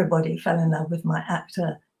everybody fell in love with my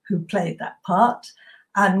actor who played that part,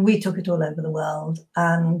 and we took it all over the world,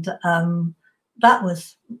 and that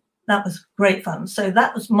was great fun. So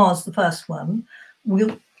that was Moz, the first one. We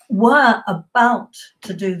were about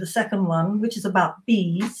to do the second one, which is about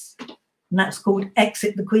bees, and that's called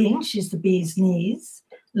Exit the Queen. She's the bee's knees.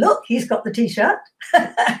 Look, he's got the T-shirt.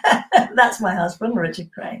 That's my husband,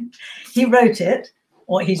 Richard Crane. He wrote it,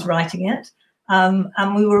 or he's writing it,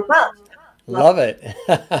 and we were about to love it.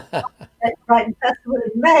 Brighton Festival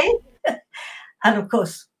in May, and of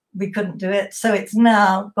course we couldn't do it. So it's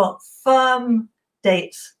now got firm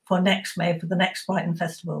dates for next May for the next Brighton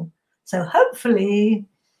Festival. So hopefully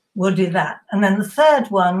we'll do that. And then the third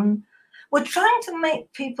one, we're trying to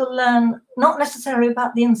make people learn not necessarily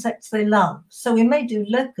about the insects they love. So we may do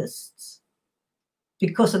locusts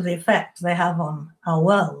because of the effect they have on our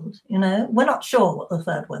world. You know, we're not sure what the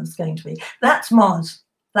third one's going to be. That's Moz.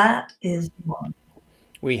 That is Moz.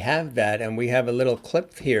 We have that, and we have a little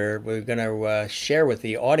clip here we're going to share with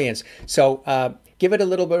the audience. So give it a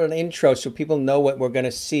little bit of an intro so people know what we're going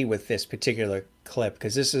to see with this particular clip,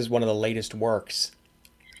 because this is one of the latest works.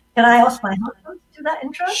 Can I ask my husband to do that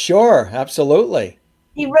intro? Sure, absolutely.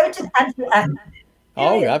 He wrote it and he acted it.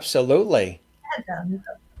 Oh, absolutely.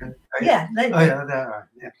 Yeah.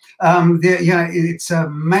 It's a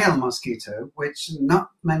male mosquito, which not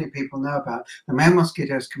many people know about. The male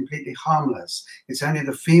mosquito is completely harmless. It's only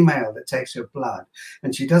the female that takes your blood,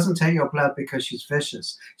 and she doesn't take your blood because she's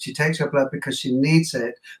vicious. She takes your blood because she needs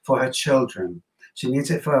it for her children. She needs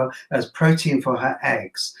it as protein for her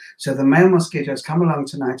eggs. So the male mosquitoes come along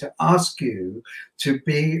tonight to ask you to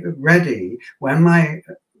be ready when my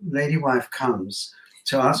lady wife comes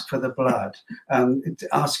to ask for the blood,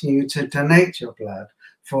 asking you to donate your blood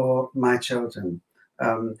for my children.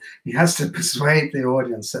 He has to persuade the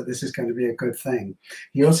audience that this is going to be a good thing.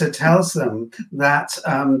 He also tells them that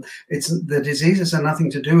the diseases are nothing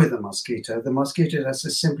to do with the mosquito. The mosquito is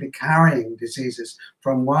just simply carrying diseases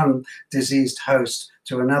from one diseased host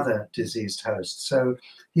to another diseased host. So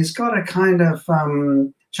he's got a kind of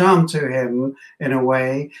charm to him in a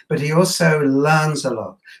way, but he also learns a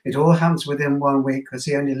lot. It all happens within 1 week because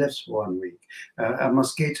he only lives for 1 week.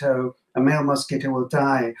 A male mosquito will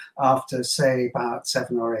die after, say, about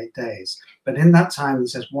 7 or 8 days. But in that time,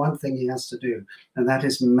 there's just one thing he has to do, and that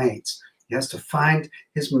is mate. He has to find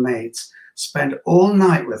his mate, spend all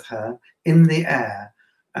night with her in the air,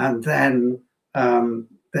 and then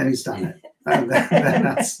he's done it. And then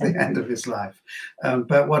that's the end of his life.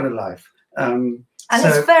 But what a life. And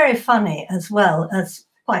it's very funny as well as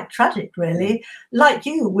quite tragic, really. Like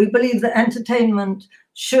you, we believe that entertainment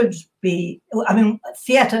should be, I mean,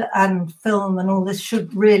 theatre and film and all this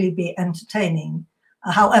should really be entertaining,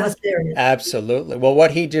 however serious. Absolutely. Well,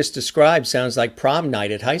 what he just described sounds like prom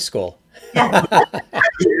night at high school. Yeah.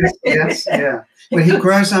 Yes, yeah. Well, he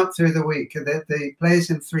grows up through the week. He plays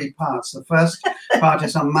in 3 parts. The first part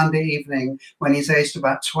is on Monday evening when he's aged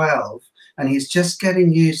about 12. And he's just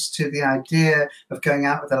getting used to the idea of going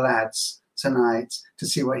out with the lads tonight to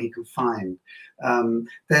see what he can find.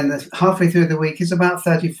 Then halfway through the week, he's about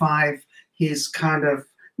 35. He's kind of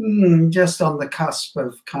just on the cusp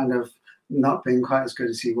of kind of not being quite as good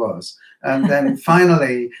as he was. And then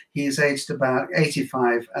finally, he's aged about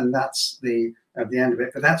 85, and that's the end of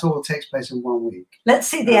it. But that all takes place in 1 week. Let's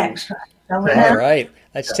see the extract. All right,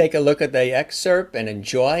 let's take a look at the excerpt and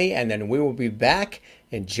enjoy, and then we will be back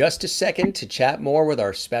in just a second to chat more with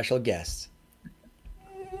our special guests.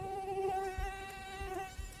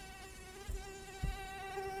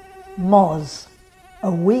 Moz,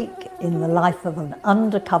 a week in the life of an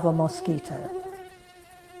undercover mosquito.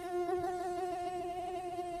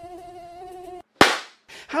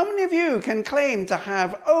 How many of you can claim to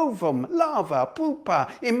have ovum, larva, pupa,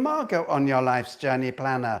 imago on your life's journey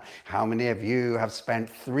planner? How many of you have spent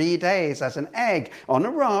 3 days as an egg on a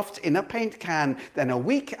raft in a paint can, then a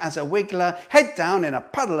week as a wiggler, head down in a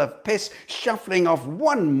puddle of piss, shuffling off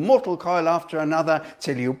one mortal coil after another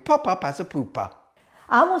till you pop up as a pupa?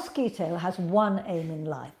 Our mosquito has one aim in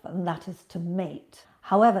life, and that is to mate.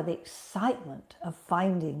 However, the excitement of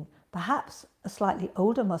finding perhaps a slightly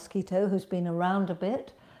older mosquito who's been around a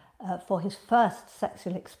bit for his first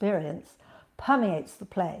sexual experience permeates the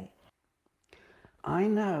play. I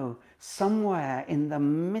know somewhere in the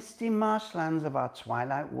misty marshlands of our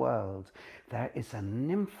twilight world there is a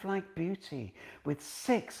nymph-like beauty with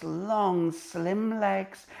 6 long slim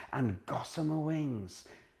legs and gossamer wings,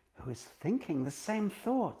 who is thinking the same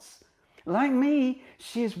thoughts. Like me,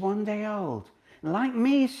 she is 1 day old. Like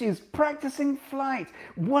me, she is practicing flight,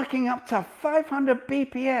 working up to 500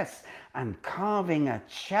 BPS and carving a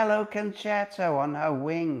cello concerto on her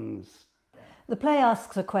wings. The play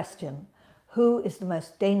asks a question: who is the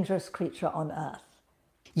most dangerous creature on earth?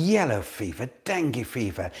 Yellow fever, dengue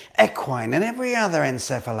fever, equine and every other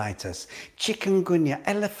encephalitis, chikungunya,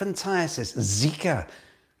 elephantiasis, Zika,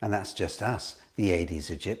 and that's just us, the Aedes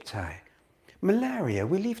aegypti. Malaria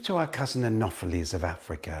we leave to our cousin Anopheles of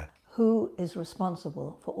Africa. Who is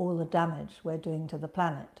responsible for all the damage we're doing to the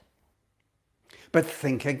planet? But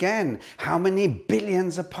think again, how many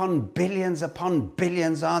billions upon billions upon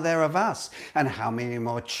billions are there of us? And how many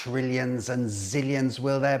more trillions and zillions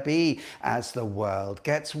will there be as the world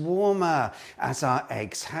gets warmer, as our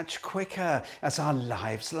eggs hatch quicker, as our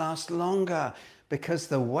lives last longer? Because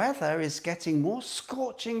the weather is getting more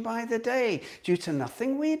scorching by the day due to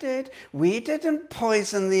nothing we did. We didn't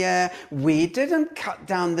poison the air. We didn't cut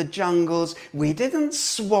down the jungles. We didn't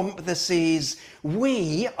swamp the seas.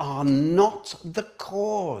 We are not the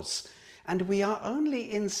cause. And we are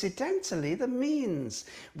only incidentally the means.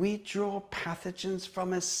 We draw pathogens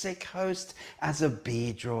from a sick host as a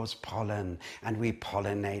bee draws pollen, and we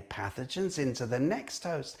pollinate pathogens into the next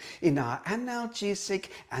host in our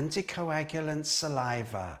analgesic anticoagulant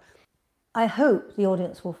saliva. I hope the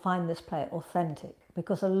audience will find this play authentic,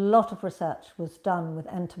 because a lot of research was done with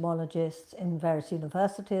entomologists in various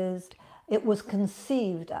universities. It was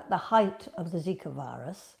conceived at the height of the Zika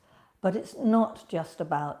virus. But it's not just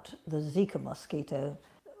about the Zika mosquito.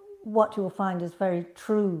 What you will find is very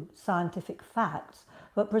true scientific facts,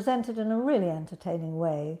 but presented in a really entertaining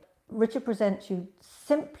way. Richard presents you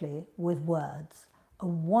simply with words, a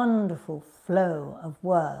wonderful flow of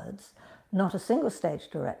words, not a single stage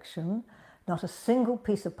direction, not a single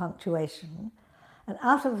piece of punctuation. And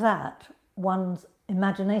out of that, one's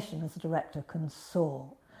imagination as a director can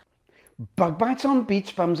soar. Bug bites on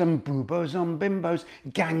beach bums and boobos on bimbos,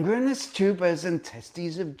 gangrenous tubers and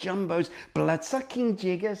testes of jumbos, blood-sucking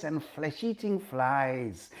jiggers and flesh-eating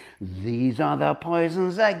flies. These are the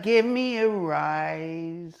poisons that give me a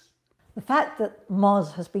rise. The fact that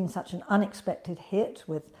Moz has been such an unexpected hit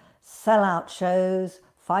with sell-out shows,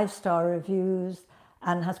 5-star reviews,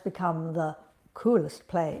 and has become the coolest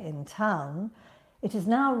play in town, it is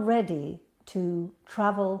now ready to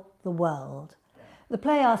travel the world. The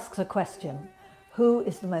play asks a question: who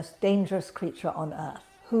is the most dangerous creature on earth?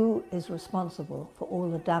 Who is responsible for all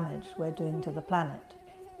the damage we're doing to the planet?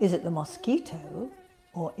 Is it the mosquito,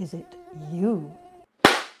 or is it you?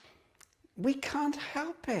 We can't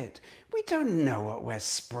help it. We don't know what we're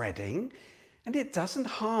spreading, and it doesn't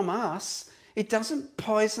harm us. It doesn't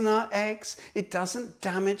poison our eggs. It doesn't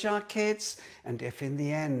damage our kids. And if in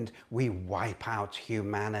the end we wipe out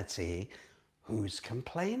humanity, who's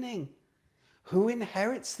complaining? Who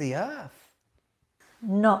inherits the earth?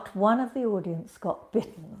 Not one of the audience got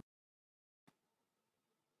bitten.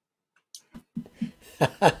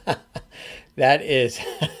 That is,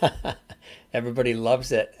 everybody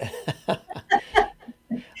loves it.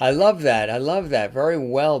 I love that. I love that. Very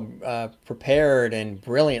well prepared and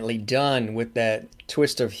brilliantly done with that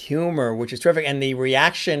twist of humor, which is terrific. And the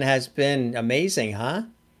reaction has been amazing, huh?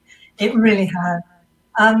 It really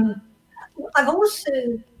has. I've also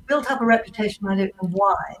built up a reputation, I don't know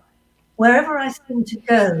why. Wherever I seem to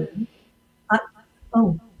go,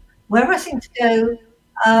 wherever I seem to go,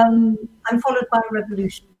 I'm followed by a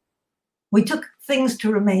revolution. We took things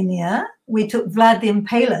to Romania. We took Vlad the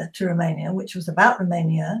Impaler to Romania, which was about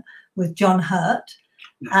Romania, with John Hurt.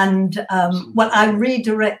 And I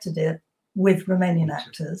redirected it with Romanian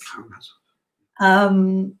actors.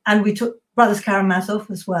 And we took Brothers Karamazov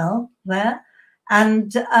as well there.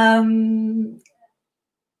 And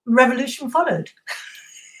revolution followed.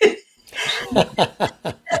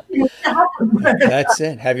 That's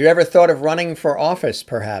it. Have you ever thought of running for office,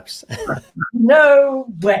 perhaps? No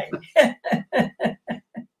way.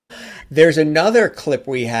 There's another clip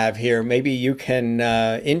we have here. Maybe you can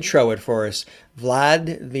intro it for us.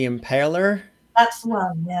 Vlad the Impaler? That's the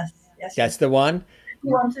one, yes. That's the one?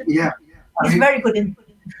 Yeah. He's very good in.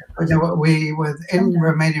 We were in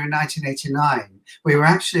Romania in 1989. We were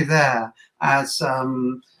actually there as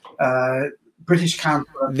British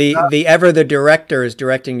Council. The director is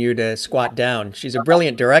directing you to squat down. She's a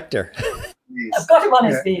brilliant director. I've got him on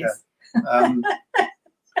his knees.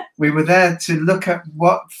 We were there to look at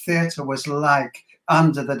what theatre was like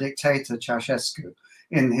under the dictator Ceausescu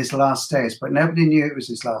in his last days, but nobody knew it was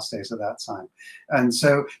his last days at that time. And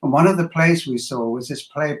so one of the plays we saw was this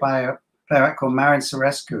play by a playwright called Marin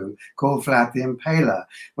Sărescu called Vlad the Impaler,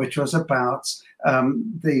 which was about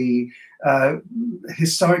the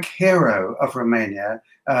historic hero of Romania,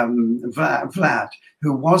 Vlad,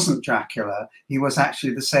 who wasn't Dracula. He was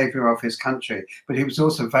actually the savior of his country, but he was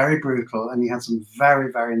also very brutal, and he had some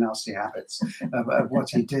very, very nasty habits of what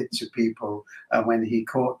he did to people when he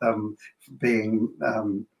caught them being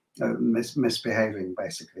misbehaving,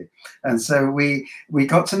 basically. And so we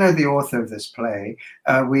got to know the author of this play.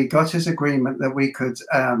 We got his agreement that we could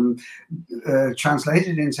translate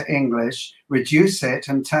it into English, reduce it,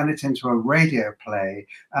 and turn it into a radio play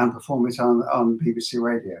and perform it on BBC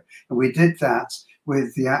Radio. And we did that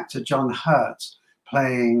with the actor John Hurt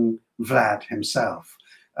playing Vlad himself.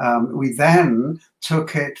 We then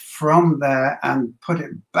took it from there and put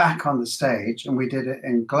it back on the stage, and we did it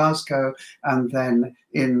in Glasgow and then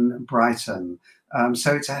in Brighton.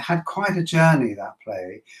 So it's had quite a journey, that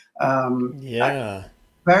play. Yeah.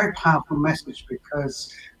 Very powerful message,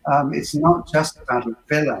 because it's not just about a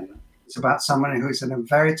villain. It's about someone who's in a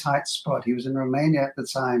very tight spot. He was in Romania at the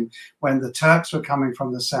time when the Turks were coming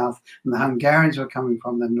from the south and the Hungarians were coming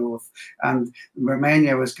from the north, and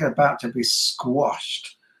Romania was about to be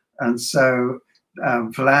squashed. And so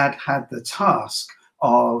Vlad had the task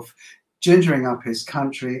of gingering up his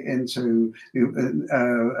country into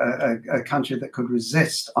a country that could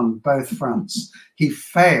resist on both fronts. He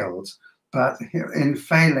failed, but in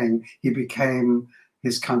failing, he became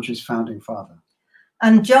his country's founding father.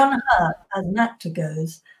 And John Hurt, as an actor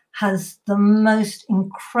goes, has the most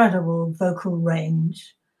incredible vocal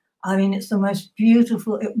range. I mean, it's the most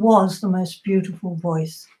beautiful, it was the most beautiful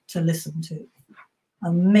voice to listen to.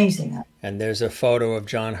 Amazing. And there's a photo of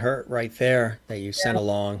John Hurt right there that you sent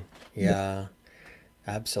along. Yeah,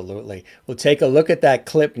 absolutely. We'll take a look at that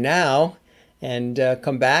clip now and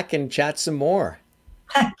come back and chat some more.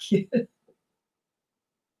 Thank you.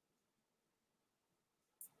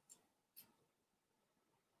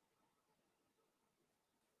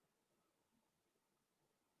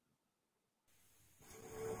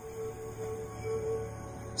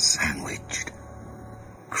 Sandwiched,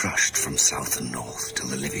 crushed from south and north till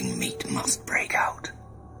the living meat must break out.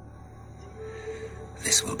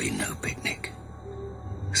 This will be no picnic,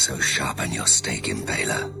 so sharpen your steak,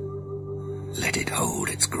 Impaler. Let it hold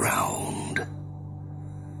its ground.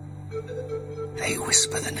 They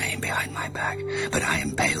whisper the name behind my back, but I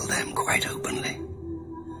impale them quite openly.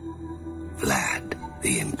 Vlad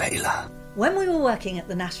the Impaler. When we were working at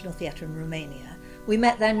the National Theatre in Romania, we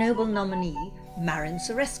met their Nobel nominee, Marin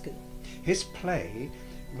Sărescu. His play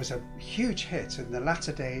was a huge hit in the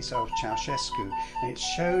latter days of Ceausescu, and it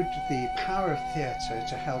showed the power of theatre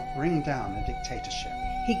to help bring down a dictatorship.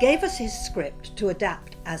 He gave us his script to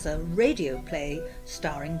adapt as a radio play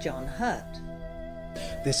starring John Hurt.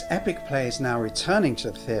 This epic play is now returning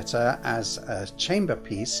to the theatre as a chamber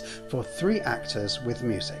piece for 3 actors with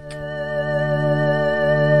music.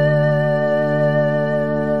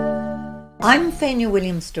 I'm FAYNIA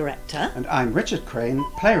Williams, director. And I'm Richard Crane,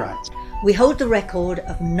 playwright. We hold the record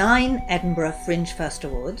of 9 Edinburgh Fringe First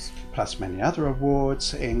Awards, plus many other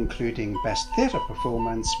awards, including Best Theatre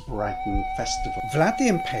Performance, Brighton Festival. Vlad the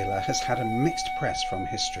Impaler has had a mixed press from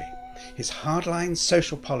history. His hardline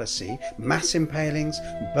social policy, mass impalings,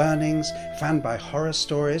 burnings, fanned by horror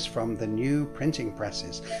stories from the new printing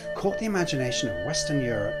presses, caught the imagination of Western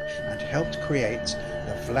Europe and helped create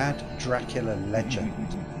the Vlad Dracula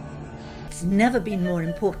legend. It's never been more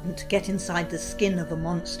important to get inside the skin of a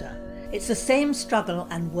monster. It's the same struggle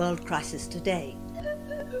and world crisis today.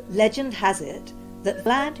 Legend has it that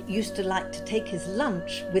Vlad used to like to take his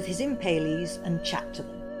lunch with his impalees and chat to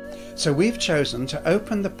them. So we've chosen to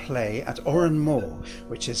open the play at Oran Moor,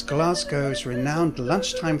 which is Glasgow's renowned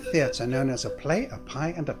lunchtime theatre known as A Play, a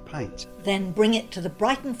Pie and a Pint. Then bring it to the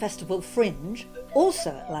Brighton Festival Fringe,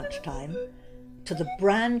 also at lunchtime, to the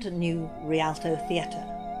brand new Rialto Theatre,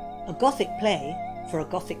 a Gothic play for a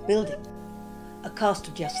Gothic building. A cast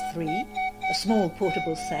of just 3, a small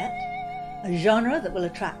portable set, a genre that will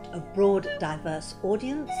attract a broad, diverse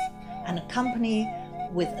audience, and a company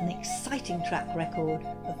with an exciting track record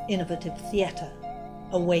of innovative theatre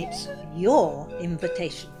awaits your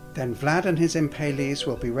invitation. Then Vlad and his impalees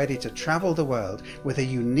will be ready to travel the world with a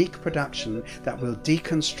unique production that will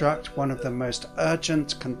deconstruct one of the most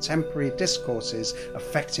urgent contemporary discourses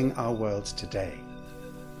affecting our world today.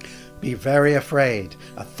 Be very afraid.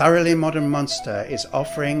 A thoroughly modern monster is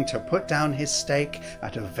offering to put down his stake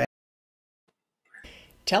at a...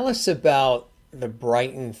 Tell us about the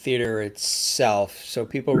Brighton Theatre itself, so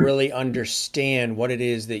people really understand what it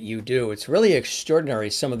is that you do. It's really extraordinary,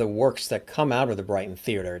 some of the works that come out of the Brighton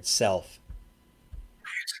Theatre itself.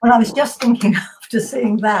 Well, I was just thinking after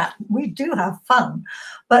seeing that, we do have fun,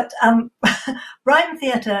 but Brighton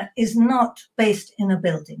Theatre is not based in a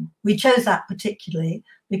building. We chose that particularly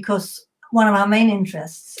because one of our main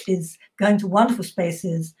interests is going to wonderful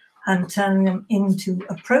spaces and turning them into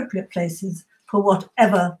appropriate places for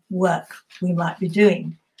whatever work we might be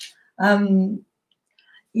doing.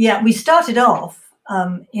 Yeah, we started off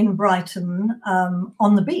in Brighton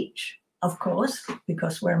on the beach, of course,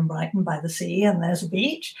 because we're in Brighton by the sea and there's a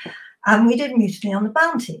beach, and we did Mutiny on the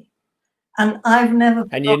Bounty. And I've never...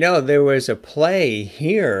 And you know, there was a play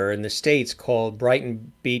here in the States called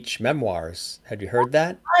Brighton Beach Memoirs. Have you heard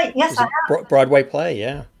that? Right, yes, I have. Broadway play,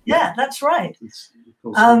 yeah. Yeah, that's right.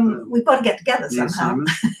 We've got to get together somehow.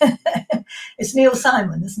 It's Neil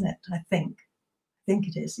Simon, isn't it? I think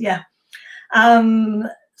it is. Yeah.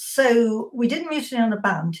 So we did Mutiny on the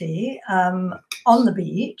Bounty on the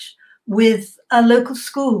beach with a local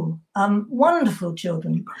school, wonderful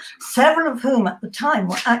children, several of whom at the time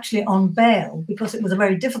were actually on bail because it was a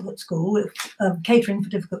very difficult school with catering for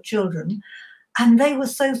difficult children. And they were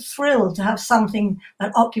so thrilled to have something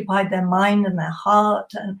that occupied their mind and their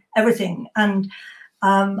heart and everything. And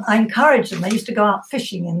I encouraged them. They used to go out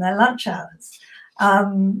fishing in their lunch hours.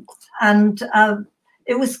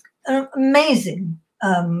 It was an amazing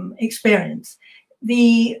experience.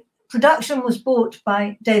 The production was bought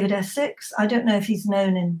by David Essex. I don't know if he's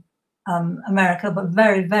known in America, but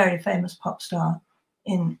very, very famous pop star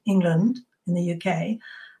in England, in the UK.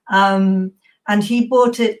 And he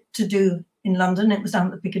bought it to do in London. It was done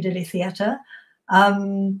at the Piccadilly Theatre.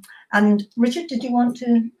 And Richard, did you want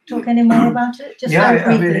to talk any more about it? Just yeah,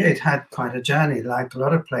 I mean, it had quite a journey, like a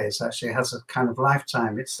lot of plays. Actually, it has a kind of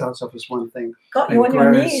lifetime. It starts off as one thing. Got you on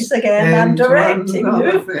your knees again. I'm directing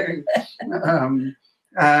you.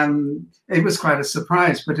 It was quite a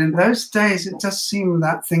surprise, but in those days, it does seem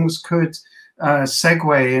that things could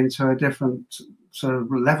segue into a different sort of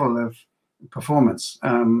level of performance.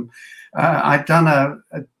 I'd done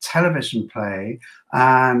a television play,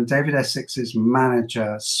 and David Essex's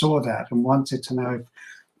manager saw that and wanted to know if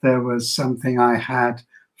there was something I had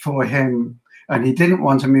for him, and he didn't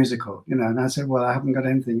want a musical, you know. And I said, well, I haven't got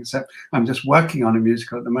anything except I'm just working on a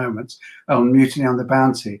musical at the moment on Mutiny on the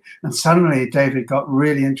Bounty. And suddenly David got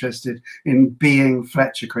really interested in being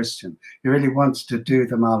Fletcher Christian. He really wanted to do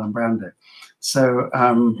the Marlon Brando. So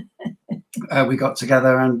we got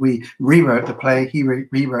together and we rewrote the play. He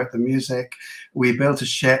rewrote the music. We built a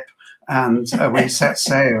ship and we set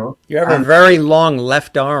sail. You have a very long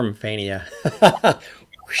left arm, FAYNIA.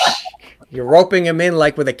 You're roping him in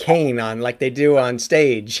like with a cane on, like they do on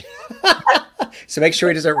stage. So make sure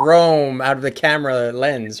he doesn't roam out of the camera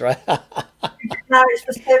lens, right? Now it's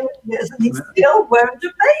for 7 years and he's still wearing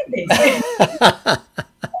the baby.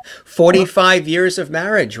 45 years of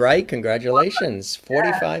marriage, right? Congratulations.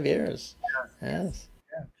 45 years. Yes.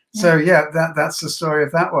 So yeah, that's the story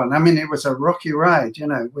of that one. I mean, it was a rocky ride, you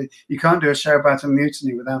know. You can't do a show about a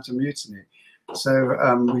mutiny without a mutiny. So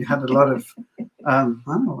we had a lot of I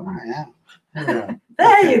don't know where I am.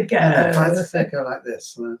 There you go. Yeah, if I go like this,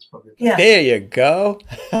 so that's probably yeah. There you go.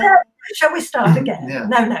 Shall we start again? Yeah.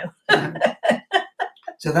 No.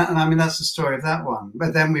 So that, and I mean, that's the story of that one.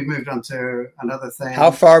 But then we moved on to another thing.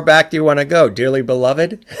 How far back do you want to go, dearly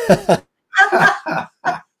beloved?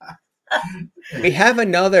 We have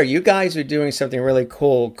another, you guys are doing something really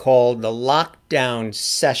cool called the Lockdown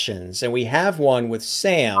Sessions. And we have one with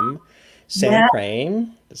Sam Yeah.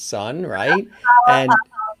 Crane, the son, right? And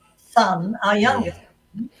Son, our youngest.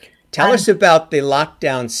 tell us about the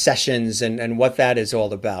Lockdown Sessions and what that is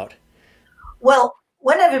all about. Well,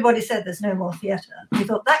 when everybody said there's no more theatre, we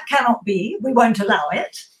thought that cannot be, we won't allow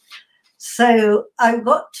it. So I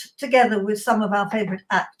got together with some of our favourite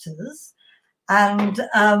actors and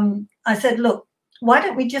I said, look, why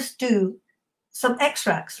don't we just do some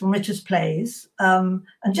extracts from Richard's plays and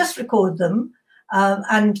just record them.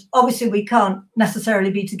 And obviously we can't necessarily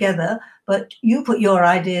be together, but you put your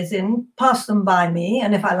ideas in, pass them by me,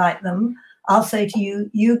 and if I like them, I'll say to you,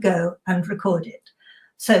 you go and record it.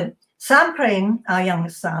 So Sam Crane, our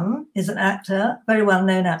youngest son, is an actor, very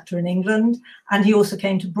well-known actor in England, and he also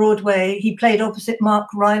came to Broadway. He played opposite Mark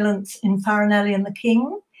Rylance in Farinelli and the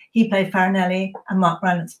King. He played Farinelli and Mark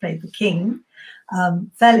Rylance played the King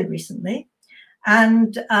fairly recently.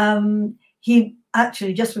 And he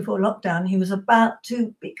actually, just before lockdown, he was about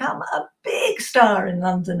to become a big star in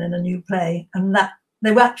London in a new play, and that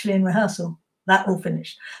they were actually in rehearsal. That all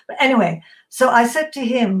finished. But anyway, so I said to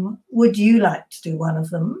him, would you like to do one of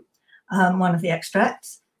them, one of the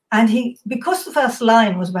extracts? And he, because the first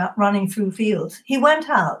line was about running through fields, he went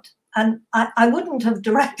out, and I wouldn't have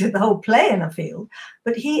directed the whole play in a field,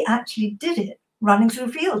 but he actually did it, running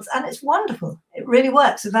through fields, and it's wonderful. It really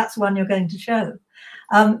works, so that's one you're going to show.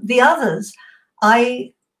 The others,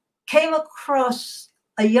 I came across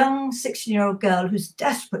a young 16-year-old girl who's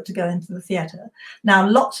desperate to go into the theatre. Now,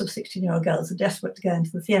 lots of 16-year-old girls are desperate to go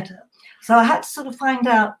into the theatre. So I had to sort of find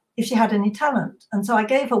out if she had any talent. And so I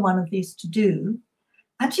gave her one of these to do,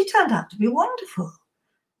 and she turned out to be wonderful.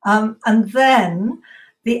 And then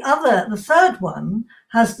the third one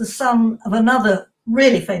has the son of another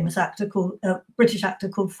really famous actor called, British actor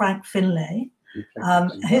called Frank Finlay.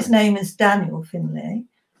 His name is Daniel Finlay.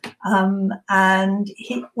 And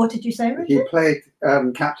he, what did you say, Richard? He played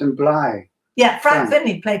Captain Bligh. Yeah, Frank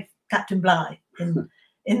Finlay played Captain Bligh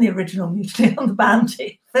in the original Mutiny on the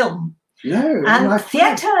Bounty film. No, and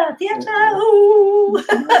theatre. Ooh.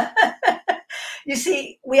 You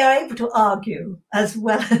see, we are able to argue as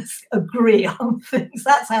well as agree on things.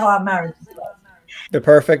 That's how our marriage is. The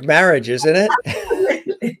perfect marriage, isn't it?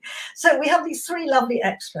 Absolutely. So we have these three lovely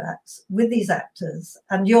extracts with these actors,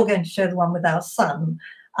 and you're going to show the one with our son.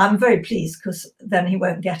 I'm very pleased because then he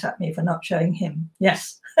won't get at me for not showing him.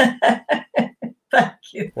 Yes. Thank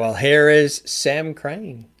you. Well, here is Sam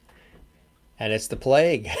Crane, and it's The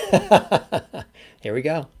Plague. Here we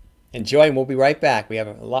go. Enjoy, and we'll be right back. We have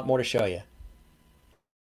a lot more to show you.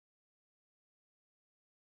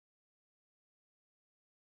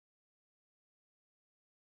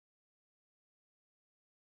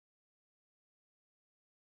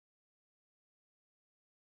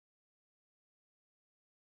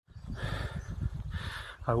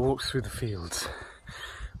 I walked through the fields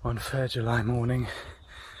one fair July morning.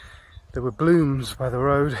 There were blooms by the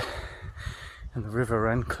road and the river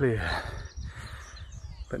ran clear,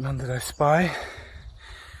 but none did I spy.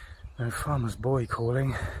 No farmer's boy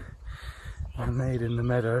calling, no maid in the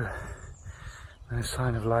meadow, no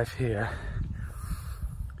sign of life here.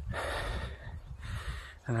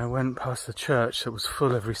 And I went past the church that was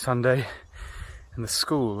full every Sunday and the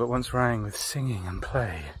school that once rang with singing and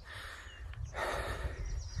play.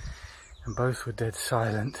 And both were dead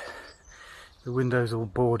silent, the windows all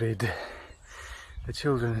boarded, the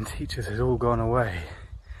children and teachers had all gone away.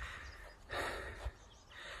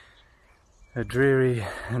 A dreary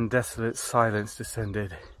and desolate silence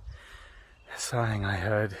descended. Sighing I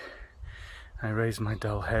heard. I raised my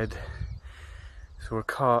dull head, saw a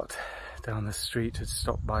cart down the street had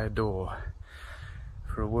stopped by a door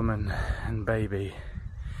for a woman and baby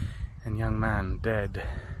and young man dead.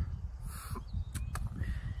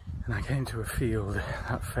 And I came to a field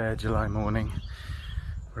that fair July morning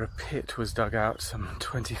where a pit was dug out some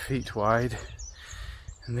 20 feet wide,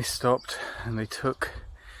 and they stopped and they took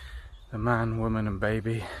the man, woman and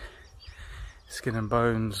baby, skin and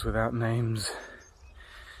bones without names,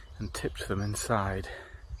 and tipped them inside.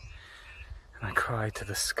 And I cried to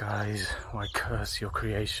the skies, why curse your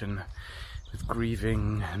creation with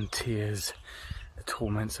grieving and tears, the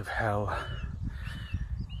torments of hell.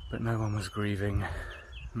 But no one was grieving.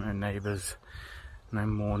 No neighbours, no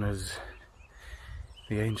mourners.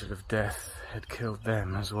 The angel of death had killed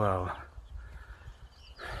them as well.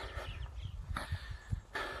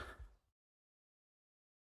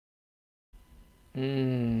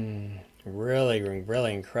 Really,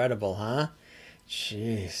 really incredible, huh?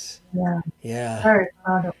 Jeez. Yeah, Yeah. very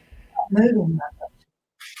proud of moving that.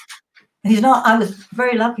 He's not. I was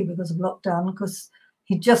very lucky because of lockdown, because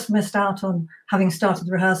he just missed out on having started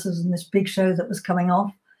the rehearsals in this big show that was coming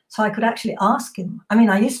off. So I could actually ask him. I mean,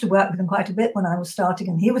 I used to work with him quite a bit when I was starting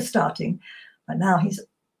and he was starting, but now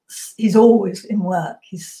he's always in work.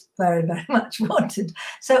 He's very, very much wanted.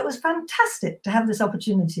 So it was fantastic to have this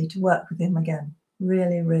opportunity to work with him again.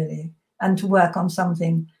 Really, really. And to work on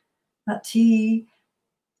something that he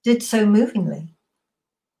did so movingly.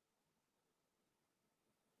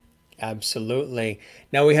 Absolutely.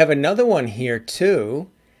 Now we have another one here too.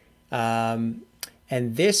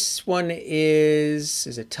 And this one is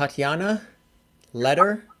it Tatiana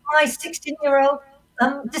Letter? My 16-year-old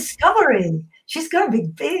discovery. She's going to be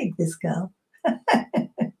big, this girl.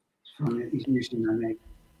 It's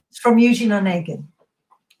from Eugene Onegin,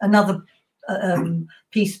 another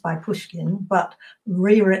piece by Pushkin, but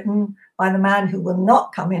rewritten by the man who will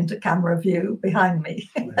not come into camera view behind me.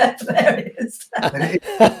 There it is. It's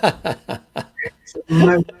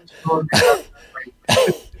very,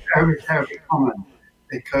 very common,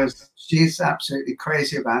 because she's absolutely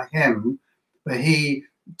crazy about him, but he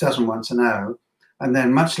doesn't want to know. And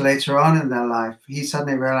then much later on in their life, he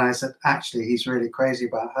suddenly realized that actually he's really crazy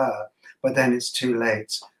about her, but then it's too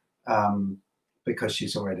late because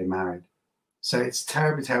she's already married. So it's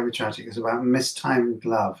terribly, terribly tragic. It's about mistimed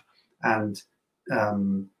love, and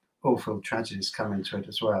awful tragedies come into it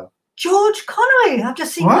as well. George Conway, I've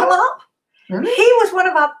just seen him up. Really? He was one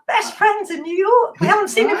of our best friends in New York. We haven't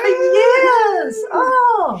seen him for years.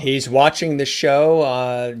 Oh. He's watching the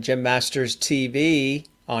show, Jim Masters TV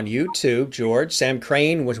on YouTube, George. Sam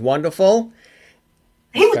Crane was wonderful.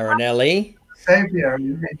 Farinelli. Savior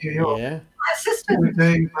in New York. Yeah. My sister. We were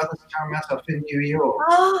doing Brothers Karamazov in New York.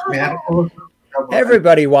 Oh. We had all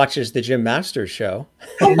Everybody watches the Jim Masters show.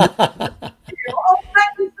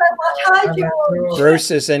 Hi, George. Bruce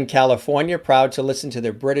is in California, proud to listen to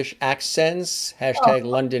their British accents. Hashtag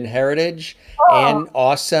London Heritage. And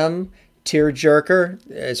awesome. Tearjerker,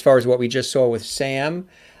 as far as what we just saw with Sam.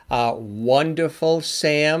 Wonderful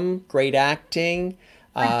Sam. Great acting.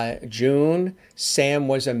 June. Sam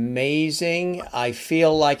was amazing. I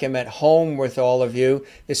feel like I'm at home with all of you.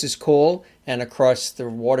 This is cool. And across the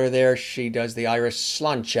water there, she does the Irish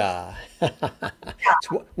slancha. It's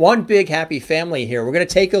one big happy family here. We're going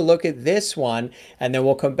to take a look at this one, and then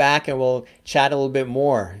we'll come back and we'll chat a little bit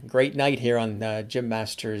more. Great night here on Jim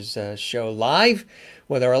Masters' show live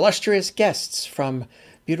with our illustrious guests from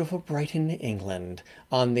beautiful Brighton, England,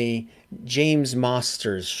 on the James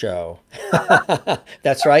Masters show.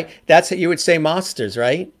 That's right. That's what you would say, Masters,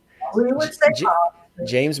 right? We would say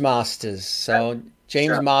James Masters. So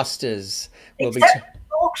James Masters will be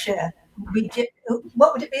Yorkshire.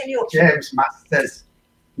 What would it be in Yorkshire? James Masters.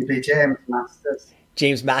 You'd be James Masters.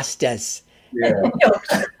 James Masters. Yeah.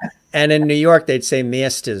 And in New York, they'd say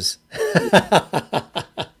Masters.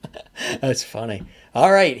 That's funny.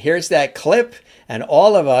 All right, here's that clip, and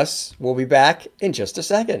all of us will be back in just a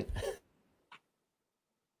second.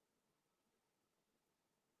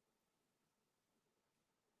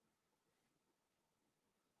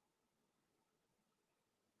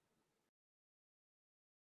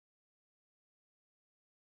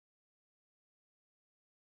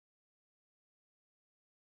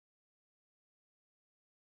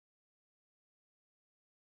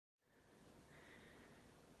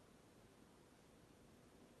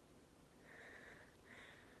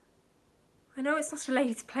 I know it's not a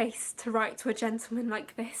lady's place to write to a gentleman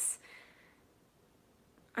like this.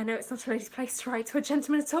 I know it's not a lady's place to write to a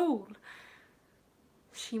gentleman at all.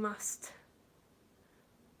 She must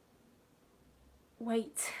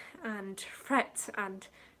wait and fret and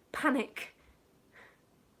panic,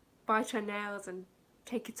 bite her nails and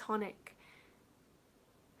take a tonic,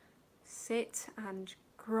 sit and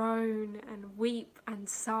groan and weep and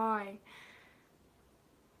sigh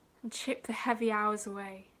and chip the heavy hours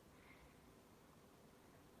away.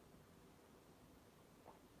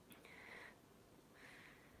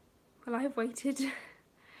 Well, I've waited,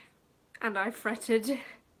 and I've fretted,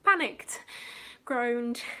 panicked,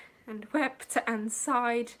 groaned, and wept and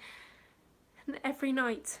sighed, and every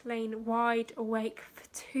night lain wide awake for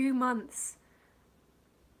 2 months.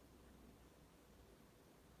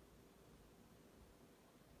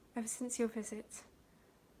 Ever since your visit,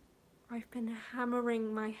 I've been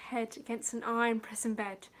hammering my head against an iron prison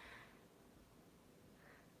bed.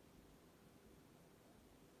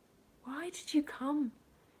 Why did you come?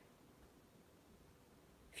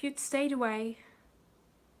 If you'd stayed away,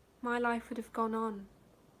 my life would have gone on,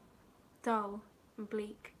 dull and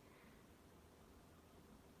bleak.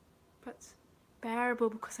 but bearable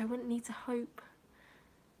because I wouldn't need to hope.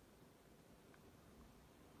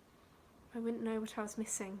 I wouldn't know what I was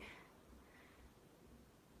missing.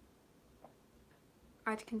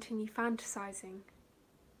 I'd continue fantasizing,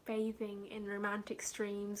 bathing in romantic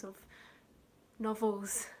streams of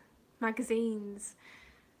novels, magazines,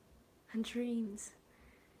 and dreams,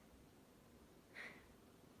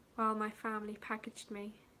 while my family packaged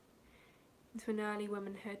me into an early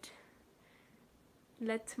womanhood,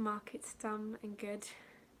 led to markets dumb and good.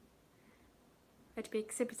 I'd be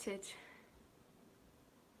exhibited,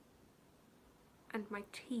 and my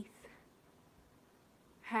teeth,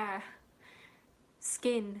 hair,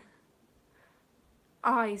 skin,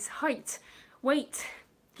 eyes, height, weight,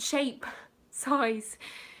 shape, size,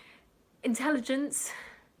 intelligence,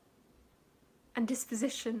 and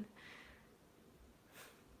disposition,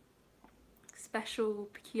 special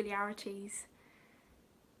peculiarities,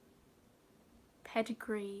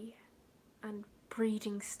 pedigree, and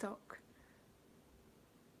breeding stock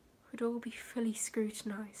would all be fully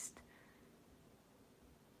scrutinised.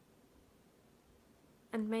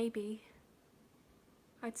 And maybe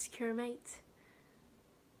I'd secure a mate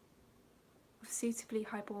of suitably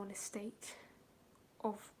high-born estate,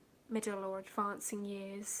 of middle or advancing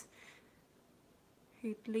years,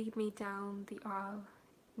 who'd lead me down the aisle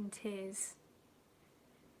in tears,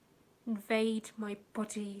 invade my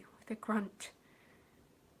body with a grunt,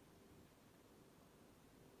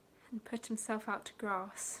 and put himself out to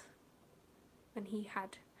grass when he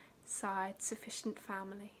had sired sufficient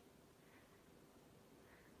family.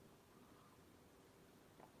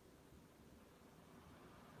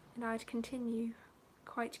 And I'd continue,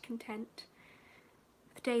 quite content,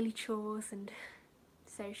 with daily chores and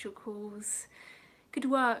social calls, good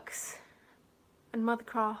works, and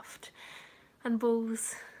mothercraft, and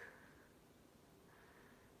balls.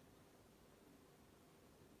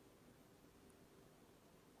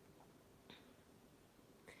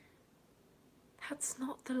 That's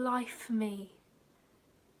not the life for me.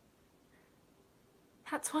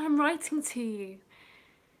 That's why I'm writing to you.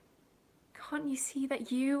 Can't you see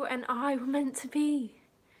that you and I were meant to be?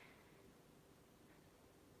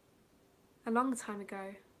 A long time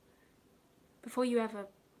ago, before you ever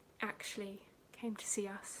actually came to see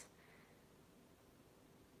us,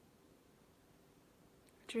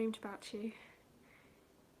 I dreamed about you.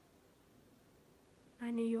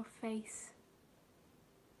 I knew your face,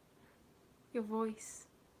 your voice,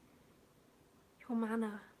 your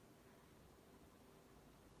manner,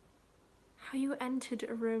 how you entered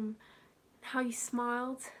a room, how you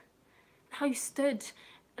smiled, how you stood,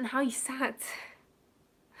 and how you sat,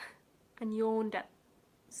 and yawned at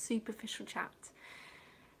superficial chat,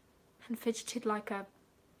 and fidgeted like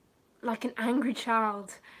an angry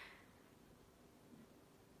child.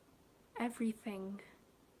 Everything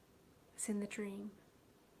was in the dream.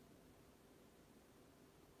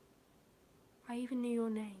 I even knew your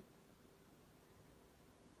name.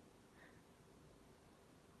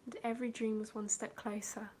 And every dream was one step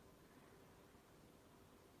closer.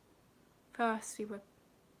 First we were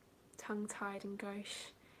tongue-tied and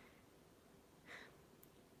gauche.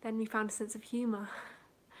 Then we found a sense of humour.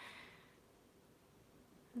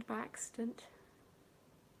 And by accident,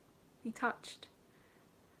 we touched.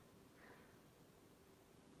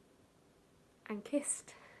 And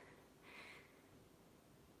kissed.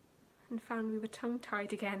 And found we were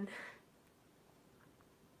tongue-tied again.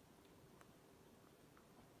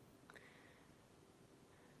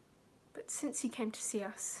 But since you came to see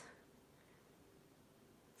us,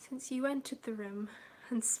 since you entered the room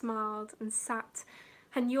and smiled and sat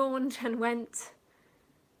and yawned and went,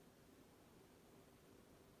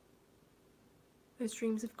 those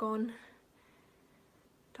dreams have gone.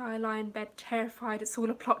 And I lie in bed terrified it's all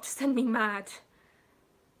a plot to send me mad.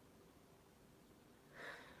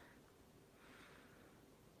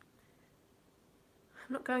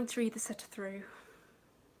 I'm not going to read the letter through.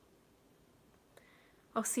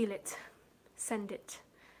 I'll seal it, send it,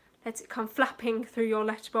 let it come flapping through your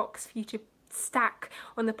letterbox for you to stack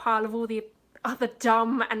on the pile of all the other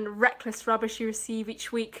dumb and reckless rubbish you receive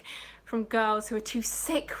each week from girls who are too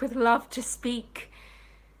sick with love to speak.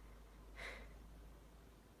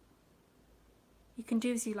 You can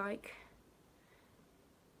do as you like.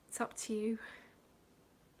 It's up to you.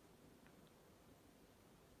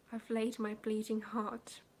 I've laid my bleeding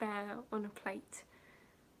heart bare on a plate.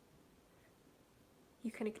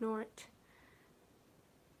 You can ignore it,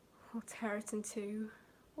 or tear it in two,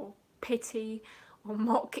 or pity, or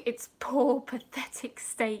mock its poor, pathetic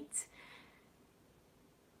state.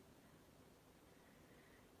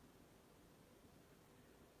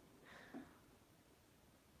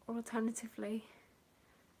 Or alternatively,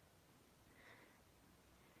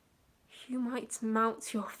 you might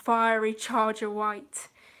mount your fiery charger white,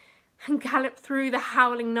 and gallop through the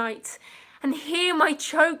howling night, and hear my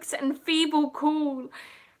choked and feeble call,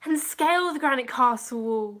 and scale the granite castle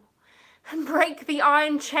wall, and break the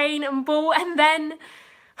iron chain and ball, and then,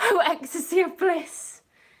 oh ecstasy of bliss,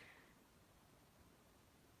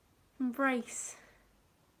 embrace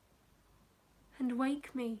and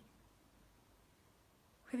wake me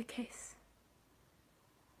with a kiss.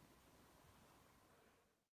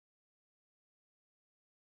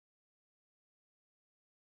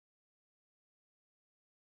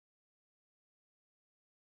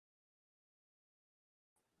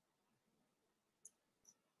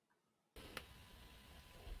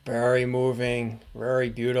 Very moving, very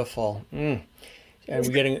beautiful. And we're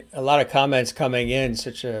getting a lot of comments coming in.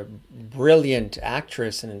 Such a brilliant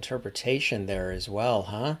actress and interpretation there as well,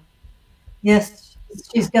 huh? Yes,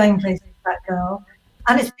 she's going places, that girl.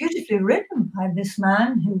 And it's beautifully written by this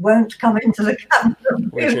man who won't come into the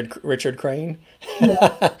camera. Richard Crane.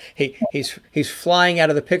 Yeah. he's flying out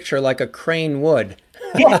of the picture like a crane would.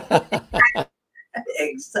 Yeah,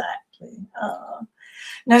 exactly.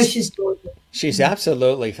 No, she's gorgeous. She's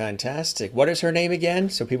absolutely fantastic. What is her name again,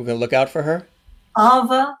 so people can look out for her?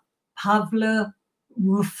 Ava Pavla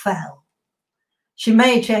Rufel. She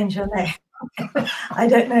may change her name. I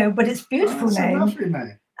don't know, but it's a beautiful name. A lovely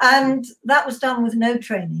name. And that was done with no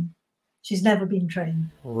training. She's never been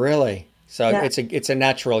trained. Really? So yeah. It's a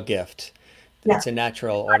natural gift. Yeah. It's a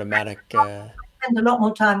natural automatic. I spent a lot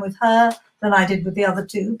more time with her than I did with the other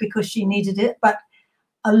two because she needed it. But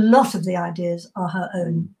a lot of the ideas are her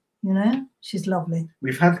own. You know, she's lovely.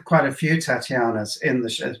 We've had quite a few Tatianas in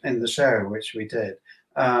the show, which we did.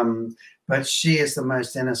 But she is the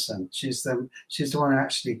most innocent. She's the one who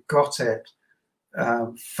actually got it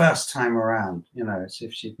first time around. You know, as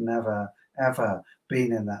if she'd never ever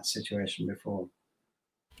been in that situation before.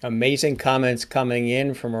 Amazing comments coming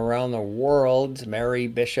in from around the world. Mary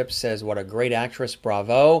Bishop says, what a great actress,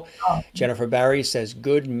 bravo. Oh. Jennifer Barry says,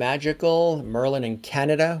 good, magical. Merlin in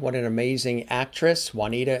Canada, what an amazing actress.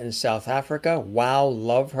 Juanita in South Africa, wow,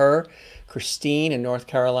 love her. Christine in North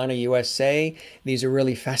Carolina, USA. These are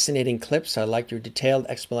really fascinating clips. I like your detailed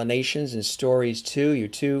explanations and stories too. You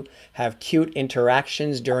two have cute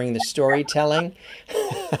interactions during the storytelling.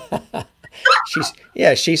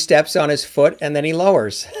 She steps on his foot and then he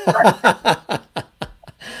lowers.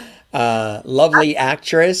 Lovely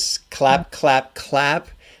actress. Clap, clap, clap.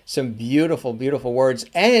 Some beautiful, beautiful words.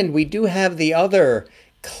 And we do have the other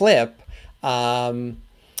clip,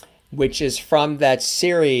 which is from that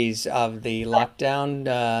series of the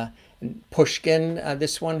lockdown, Pushkin,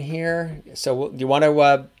 this one here. So do you want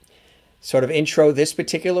to sort of intro this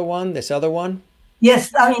particular one, this other one?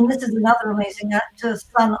 Yes, I mean, this is another amazing actor,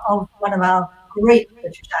 son of one of our great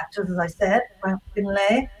British actors, as I said, Frank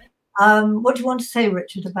Finlay. What do you want to say,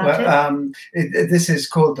 Richard, about it? This is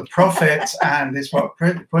called The Prophet, and it's what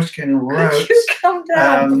Pushkin wrote. Could you come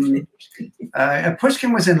down?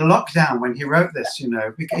 Pushkin was in lockdown when he wrote this, you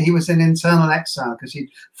know. He was in internal exile because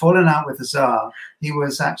he'd fallen out with the Tsar. He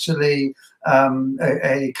was actually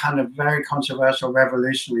a kind of very controversial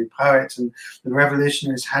revolutionary poet, and the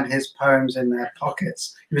revolutionaries had his poems in their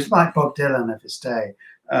pockets. He was like Bob Dylan of his day.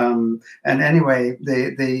 And anyway,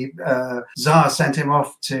 the Tsar sent him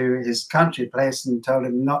off to his country place and told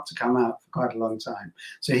him not to come out for quite a long time.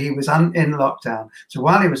 So he was in lockdown. So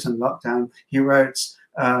while he was in lockdown, he wrote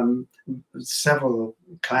several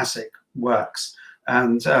classic works.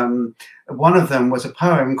 And one of them was a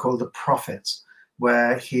poem called The Prophet,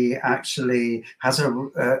 where he actually has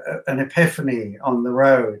an epiphany on the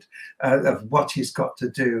road of what he's got to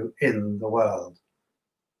do in the world.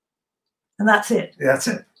 And that's it. That's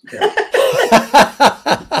it. Yeah.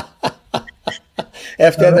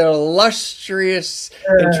 After the illustrious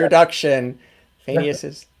introduction, FAYNIA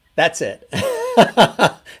says, that's it.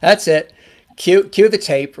 That's it. Cue the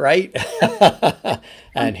tape, right?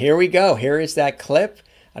 And here we go. Here is that clip.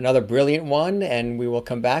 Another brilliant one. And we will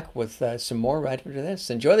come back with some more right after this.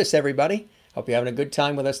 Enjoy this, everybody. Hope you're having a good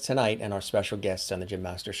time with us tonight and our special guests on the Jim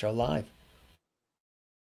Master Show Live.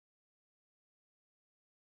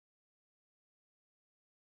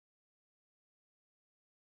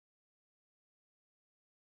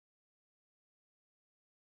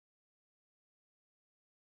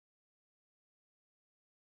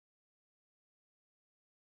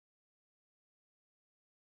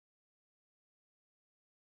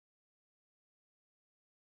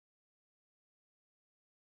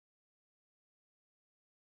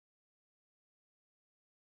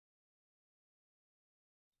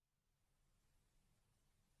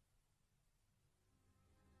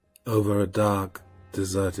 Over a dark,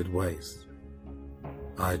 deserted waste,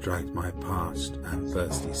 I dragged my parched and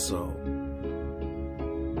thirsty soul,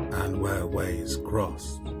 and where ways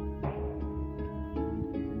crossed,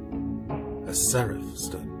 a seraph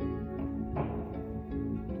stood,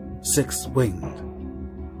 six-winged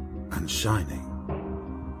and shining.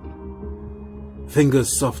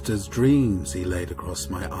 Fingers soft as dreams he laid across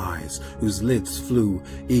my eyes, whose lids flew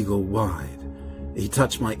eagle-wide. He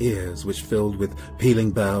touched my ears, which filled with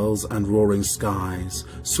pealing bells and roaring skies,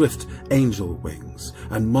 swift angel wings,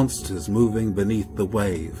 and monsters moving beneath the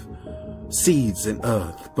wave, seeds in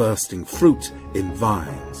earth bursting, fruit in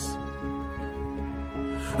vines.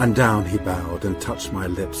 And down he bowed and touched my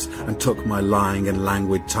lips, and took my lying and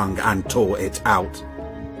languid tongue and tore it out.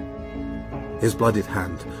 His blooded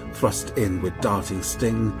hand thrust in with darting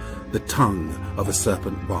sting the tongue of a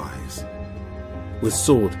serpent wise. With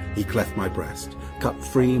sword he cleft my breast, cut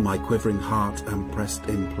free my quivering heart, and pressed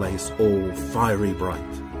in place all fiery bright,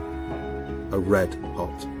 a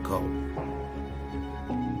red-hot coal.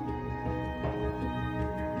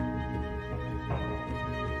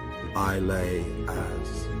 I lay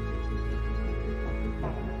as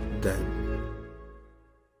dead.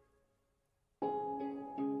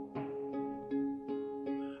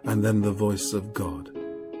 And then the voice of God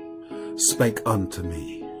spake unto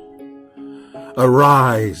me,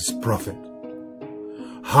 Arise, prophet,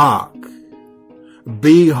 hark,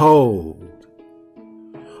 behold,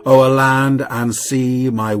 o'er land and sea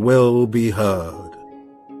my will be heard.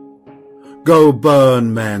 Go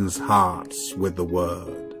burn men's hearts with the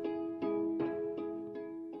word.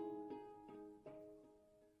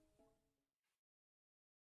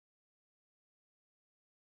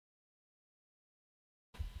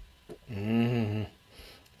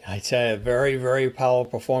 I'd say a very, very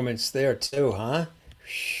powerful performance there too, huh?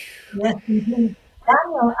 Yes, indeed.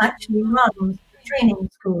 Daniel actually runs a training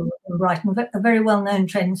school in Brighton, a very well-known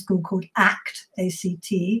training school called ACT,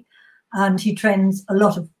 A-C-T, and he trains a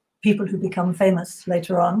lot of people who become famous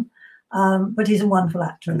later on. But he's a wonderful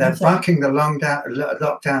actor. And they're bucking the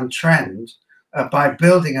lockdown trend by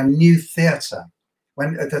building a new theatre.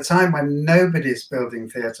 When at the time when nobody's building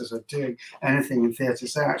theatres or doing anything in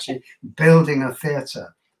theatres, they're actually building a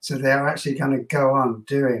theatre. So they're actually going to go on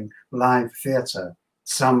doing live theatre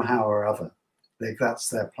somehow or other. That's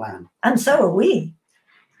their plan. And so are we.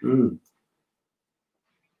 Mm.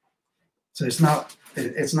 So it's not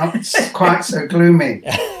quite so gloomy,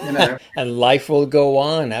 you know. And life will go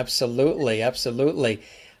on. Absolutely, absolutely.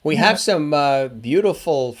 We have some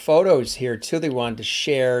beautiful photos here too that we wanted to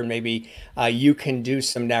share. Maybe you can do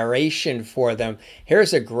some narration for them.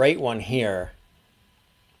 Here's a great one here.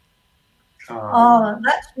 Oh,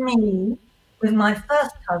 that's me with my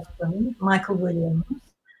first husband, Michael Williams,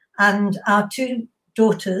 and our two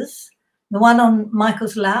daughters. The one on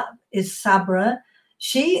Michael's lap is Sabra.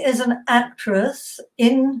 She is an actress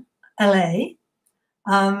in LA.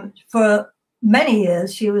 For many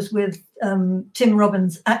years, she was with Tim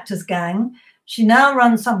Robbins' Actors Gang. She now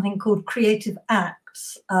runs something called Creative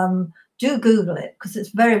Acts. Do Google it because it's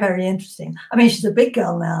very, very interesting. I mean, she's a big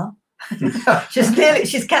girl now.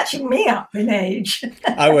 she's catching me up in age.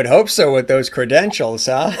 I would hope so with those credentials,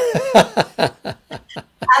 huh?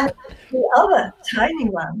 And the other tiny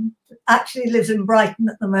one actually lives in Brighton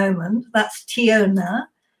at the moment. That's Tiona.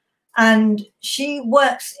 And she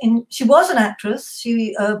was an actress.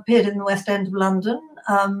 She appeared in the West End of London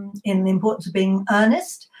in The Importance of Being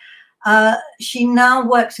Earnest. She now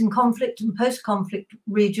works in conflict and post-conflict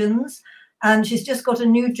regions. And she's just got a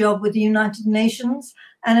new job with the United Nations.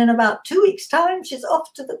 And in about 2 weeks' time, she's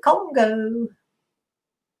off to the Congo.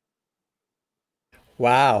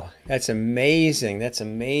 Wow, that's amazing. That's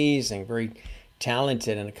amazing. Very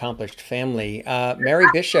talented and accomplished family. Mary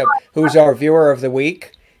Bishop, who's our viewer of the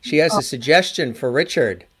week, she has a suggestion for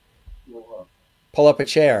Richard. Pull up a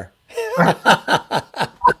chair.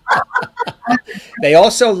 They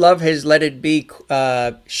also love his Let It Be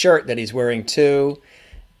shirt that he's wearing too.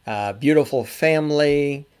 Beautiful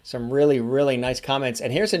family. Some really, really nice comments.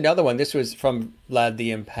 And here's another one. This was from Vlad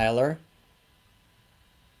the Impaler.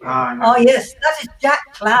 Oh, yes, that is Jack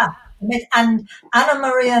Clapp. And Anna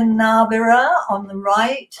Maria Nabira on the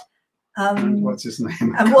right. What's his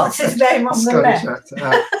name? And what's his name on the left?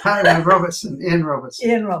 Ian Robertson. Ian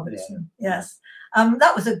Robertson, yes.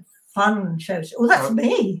 That was a fun show. Oh, that's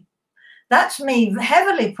me. That's me,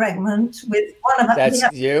 heavily pregnant with one of...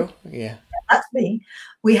 That's you? Yeah. That's me.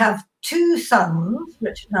 We have two sons,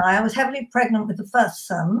 Richard and I. I was heavily pregnant with the first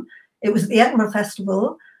son. It was at the Edinburgh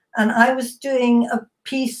Festival, and I was doing a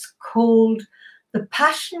piece called The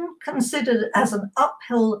Passion Considered as an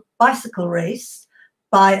Uphill Bicycle Race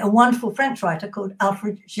by a wonderful French writer called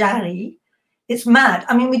Alfred Jarry. it's mad.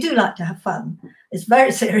 I mean, we do like to have fun. It's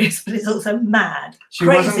very serious, but it's also mad. She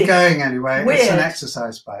crazy, wasn't going anywhere. weird. It's an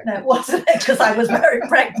exercise bike. No, it wasn't, because I was very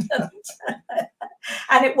pregnant.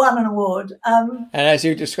 And it won an award. And as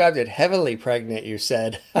you described it, heavily pregnant, you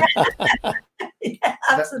said. Yeah,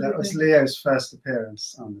 absolutely. That was Leo's first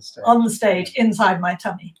appearance on the stage. On the stage, inside my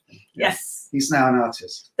tummy. Yes. He's now an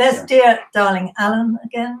artist. There's dear darling Alan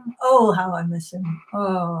again. Oh, how I miss him.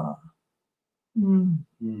 Oh. Mm.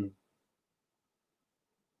 Mm.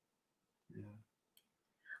 Yeah.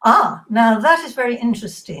 Ah, now that is very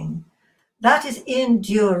interesting. That is Ian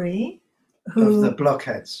Dury, who Of the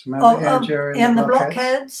Blockheads. Remember Ian Dury in the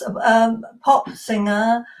Blockheads? pop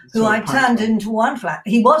singer who I turned into one flat.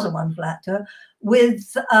 He was a wonderful actor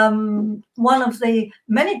with one of the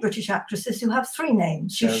many British actresses who have three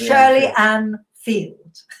names. She's Shirley Ann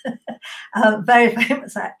Field, a very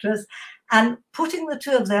famous actress. And putting the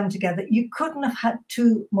two of them together, you couldn't have had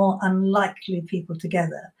two more unlikely people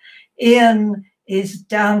together. Ian is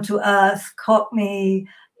down to earth, Cockney,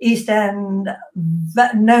 East End,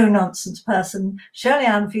 no-nonsense person. Shirley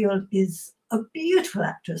Ann Field is a beautiful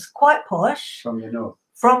actress, quite posh. From the north.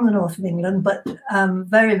 From the north of England, but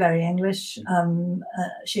very, very English.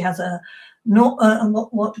 She has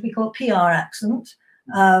what do we call PR accent.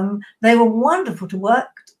 They were wonderful to work.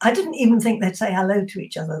 I didn't even think they'd say hello to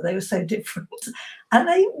each other. They were so different. And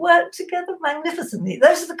they worked together magnificently.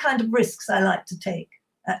 Those are the kind of risks I like to take,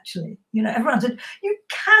 actually. You know, everyone said, you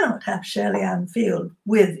cannot have Shirley Ann Field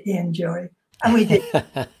with Ian Dury. And we did.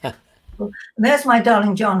 And there's my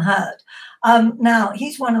darling John Hurt. Now,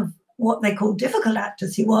 he's one of what they call difficult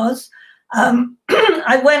actors. He was.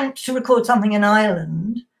 I went to record something in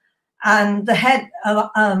Ireland, and the head of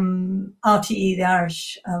RTE, the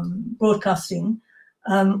Irish Broadcasting,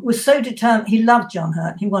 was so determined. He loved John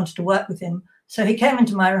Hurt. He wanted to work with him. So he came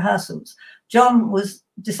into my rehearsals. John was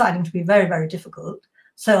deciding to be very, very difficult.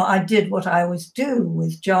 So I did what I always do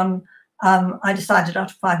with John. I decided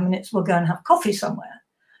after 5 minutes, we'll go and have coffee somewhere.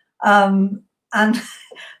 And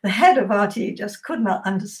the head of RTE just could not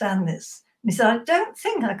understand this. And he said, I don't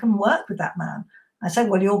think I can work with that man. I said,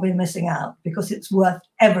 well, you'll be missing out, because it's worth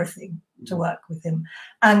everything to work with him.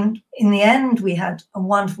 And in the end, we had a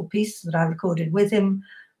wonderful piece that I recorded with him.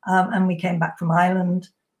 And we came back from Ireland,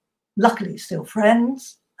 luckily still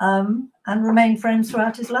friends, and remained friends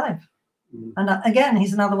throughout his life. Mm. And again,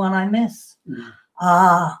 he's another one I miss. Mm.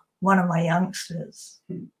 Ah, one of my youngsters.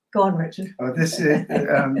 Go on, Richard. Oh, this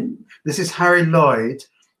is Harry Lloyd,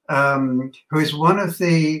 who is one of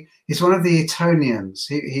the Etonians.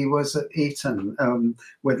 He was at Eton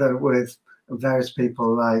with various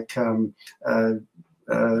people like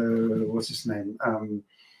what's his name?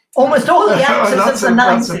 Almost all the actors of the 90s.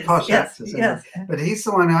 Lots of posh actors. Yes. But he's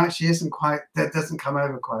the one who actually doesn't come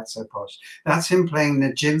over quite so posh. That's him playing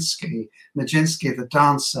Nijinsky, the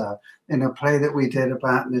dancer, in a play that we did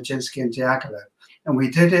about Nijinsky and Diaghilev. And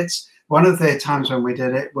we did it, one of the times when we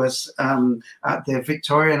did it was at the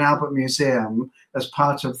Victoria and Albert Museum as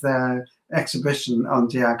part of their exhibition on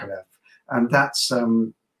Diaghilev. And that's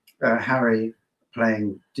Harry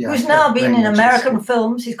playing Diaghilev. Who's now been in American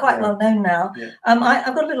films. He's quite well known now. Yeah.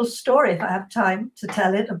 I've got a little story, if I have time to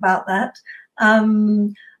tell it, about that.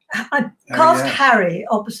 I cast Harry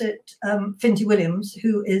opposite Finty Williams,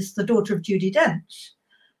 who is the daughter of Judi Dench.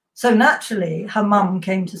 So naturally, her mum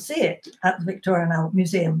came to see it at the Victoria and Albert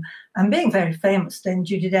Museum. And being very famous then,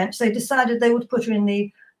 Judi Dench, they decided they would put her in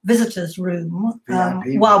the visitors' room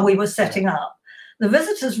while we were setting up. The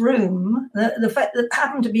visitors' room, the fact that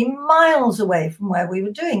happened to be miles away from where we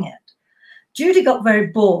were doing it. Judy got very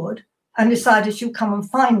bored and decided she'd come and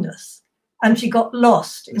find us. And she got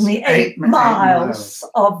lost in the 8 miles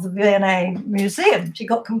of the V&A Museum. She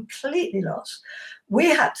got completely lost. We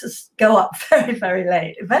had to go up very, very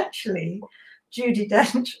late. Eventually, Judi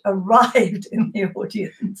Dench arrived in the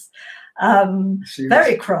audience,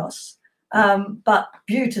 very cross, but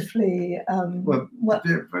beautifully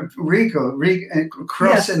regal,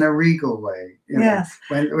 cross in a regal way. You know? Yes.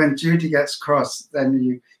 When Judy gets cross,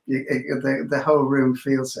 then the whole room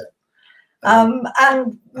feels it.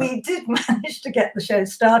 And we did manage to get the show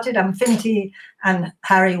started, and Finty and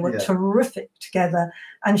Harry were terrific together,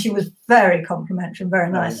 and she was very complimentary and very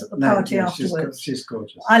nice at the party afterwards. She's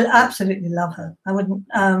gorgeous. I absolutely love her. I wouldn't,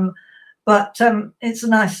 but it's a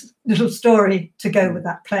nice little story to go with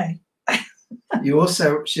that play. You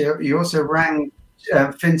also rang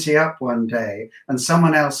Finty up one day, and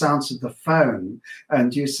someone else answered the phone,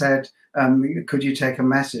 and you said, could you take a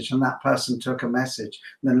message? And that person took a message.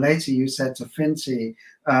 And then later you said to Finty,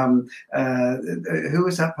 who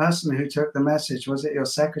was that person who took the message? Was it your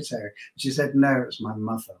secretary? She said, no, it was my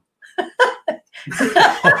mother.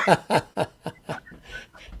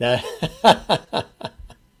 That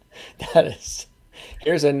that is.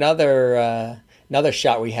 Here's another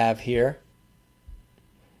shot we have here.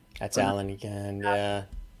 That's Alan again. Yeah.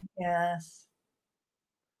 Yes.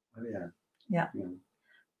 Oh, yeah. Yeah. Yeah.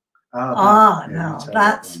 Now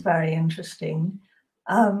that's very interesting.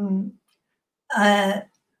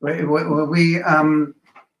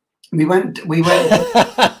 We went.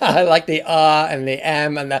 I like the and the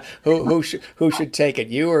M and the who should take it?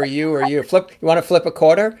 You or you or you? Flip. You want to flip a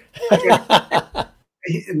quarter?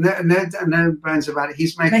 No bones about it.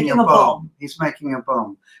 He's making a bomb. He's making a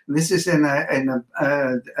bomb. And this is in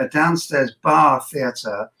a downstairs bar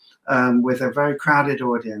theatre with a very crowded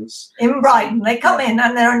audience in Brighton. They come in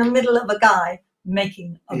and they're in the middle of a guy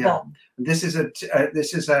making a bomb. This is a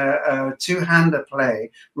two-hander play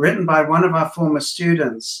written by one of our former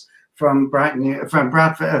students from Brighton, from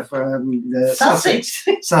Bradford, from the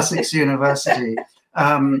Sussex University,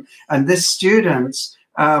 and this student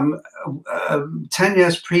 10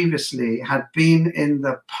 years previously had been in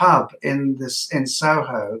the pub in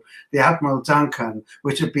Soho, the Admiral Duncan,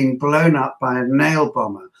 which had been blown up by a nail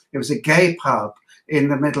bomber. It was a gay pub in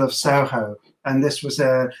the middle of Soho, and this was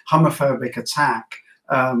a homophobic attack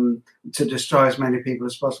to destroy as many people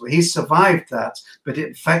as possible. He survived that, but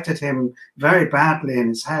it affected him very badly in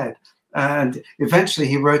his head. And eventually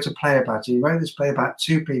he wrote a play about it. He wrote this play about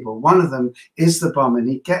two people. One of them is the bomber, and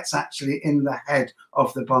he gets actually in the head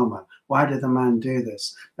of the bomber. Why did the man do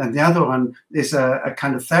this? And the other one is a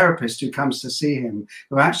kind of therapist who comes to see him,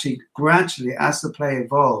 who actually gradually, as the play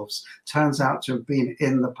evolves, turns out to have been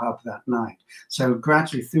in the pub that night. So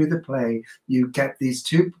gradually through the play, you get these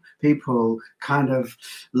two people kind of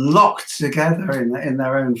locked together in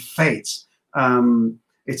their own fate.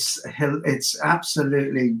 It's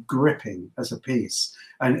absolutely gripping as a piece,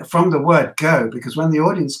 and from the word go, because when the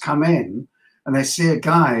audience come in and they see a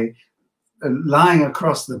guy lying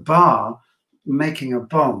across the bar making a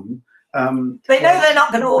bomb, they know they're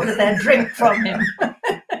not going to order their drink from him.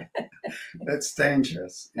 That's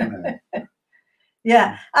dangerous, you know.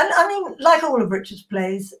 Yeah, and I mean, like all of Richard's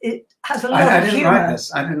plays, it has a lot of humor.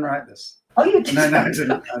 I didn't write this. Oh, you did? No, I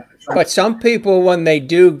didn't. But some people, when they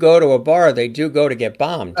do go to a bar, they do go to get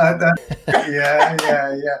bombed. Yeah.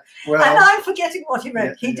 Well, and I'm forgetting what he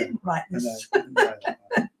wrote. He didn't write this.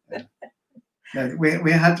 No, we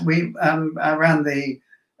ran the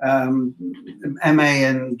MA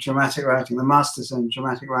in dramatic writing, the Masters in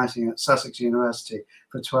dramatic writing at Sussex University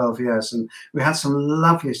for 12 years, and we had some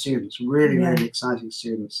lovely students, really exciting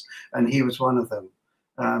students, and he was one of them.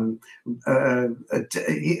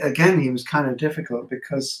 Again, he was kind of difficult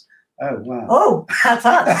because, oh wow. Oh, that's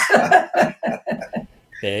us.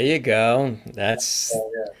 There you go. That's,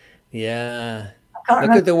 yeah.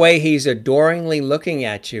 Look at the way he's adoringly looking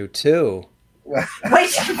at you too.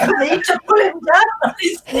 Waiting for me to pull him down on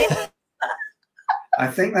his knee. I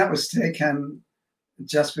think that was taken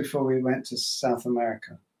just before we went to South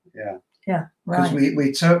America. Yeah. Yeah, right. Because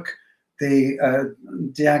we took the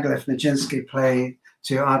Diaghilev Nijinsky play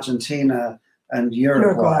to Argentina and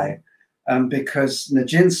Uruguay. Because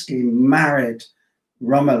Nijinsky married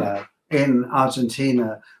Romola in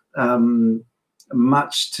Argentina,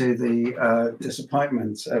 much to the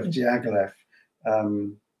disappointment of Diaghilev.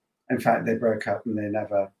 In fact, they broke up and they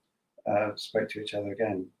never spoke to each other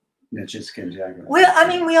again, Nijinsky and Diaghilev. Well, I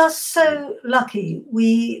mean, we are so lucky.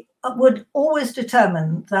 We would always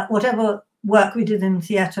determine that whatever work we did in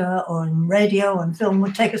theatre or in radio and film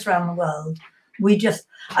would take us around the world.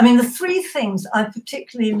 I mean, the three things I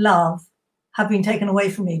particularly love have been taken away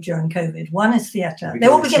from me during COVID. One is theatre. They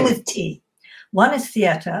all begin with T. One is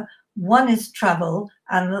theatre, one is travel,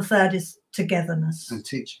 and the third is togetherness. And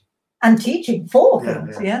teaching. And teaching, four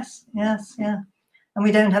things, yes. And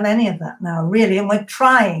we don't have any of that now, really, and we're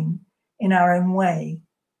trying in our own way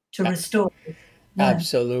to restore it. Yeah.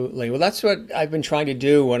 Absolutely. Well, that's what I've been trying to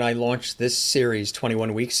do when I launched this series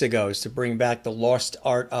 21 weeks ago, is to bring back the lost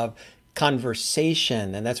art of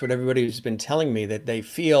conversation. And that's what everybody's been telling me, that they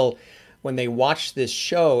feel when they watch this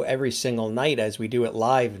show every single night, as we do it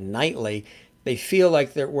live nightly, they feel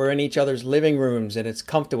like we're in each other's living rooms and it's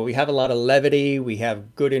comfortable. We have a lot of levity. We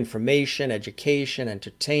have good information, education,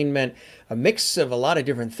 entertainment, a mix of a lot of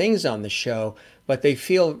different things on the show, but they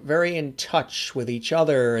feel very in touch with each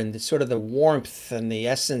other and sort of the warmth and the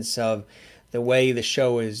essence of the way the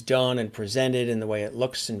show is done and presented and the way it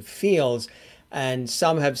looks and feels. And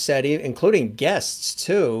some have said, including guests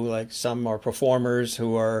too, like some are performers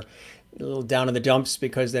who are a little down in the dumps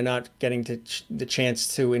because they're not getting the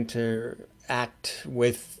chance to interact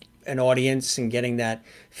with an audience and getting that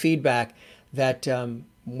feedback, that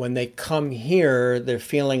when they come here, they're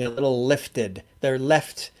feeling a little lifted. They're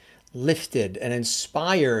left lifted and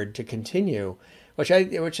inspired to continue, which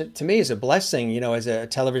to me is a blessing, you know, as a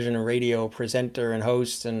television and radio presenter and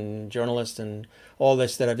host and journalist and all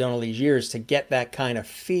this that I've done all these years, to get that kind of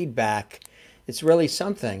feedback. It's really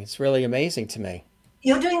something. It's really amazing to me.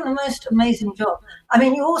 You're doing the most amazing job. I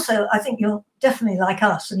mean, you also, I think you're definitely like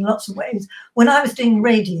us in lots of ways. When I was doing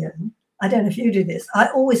radio, I don't know if you do this, I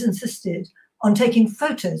always insisted on taking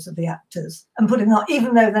photos of the actors and putting them on,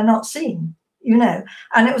 even though they're not seen, you know.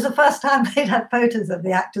 And it was the first time they'd had photos of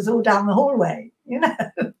the actors all down the hallway, you know.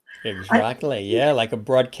 Exactly. Yeah, like a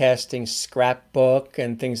broadcasting scrapbook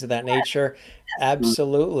and things of that nature.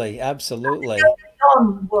 Absolutely, absolutely.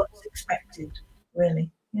 On what's expected, really,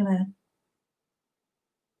 you know.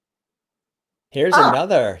 Here's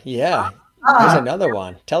another, here's another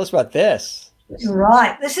one. Tell us about this.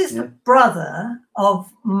 Right. This is the brother of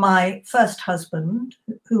my first husband,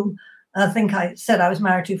 who I think I said I was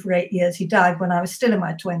married to for 8 years. He died when I was still in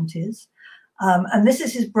my 20s. And this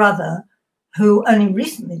is his brother, who only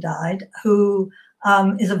recently died, who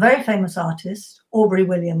is a very famous artist, Aubrey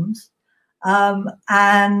Williams.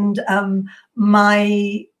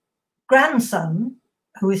 My grandson,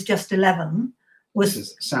 who is just 11, this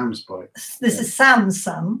is Sam's boy. This is Sam's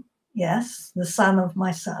son, yes, the son of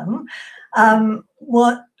my son,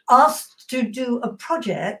 was asked to do a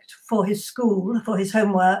project for his school, for his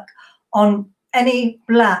homework, on any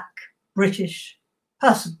Black British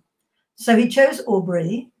person. So he chose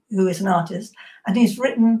Aubrey, who is an artist, and he's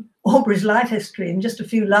written Aubrey's life history in just a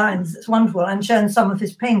few lines. It's wonderful, and shown some of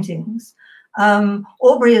his paintings.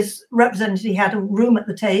 Aubrey is represented, he had a room at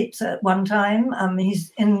the Tate at one time.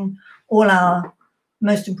 He's in all our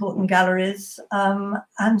most important galleries,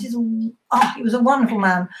 and he was a wonderful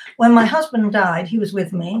man. When my husband died, he was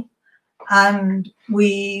with me, and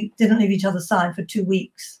we didn't leave each other's side for 2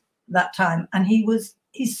 weeks that time. And he's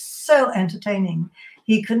so entertaining.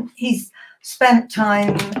 He's spent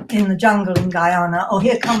time in the jungle in Guyana. Oh,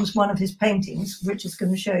 here comes one of his paintings, which is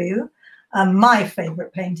going to show you my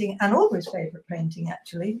favorite painting and Aubrey's favorite painting,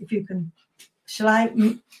 actually. If you can,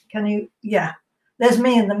 can you, yeah. There's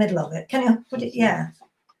me in the middle of it. Can you put it? Yeah.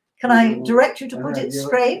 Can I direct you to put it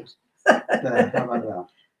straight? There, how about that?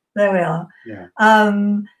 There we are. Yeah.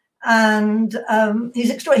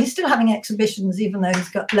 He's still having exhibitions, even though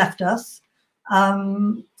he's left us.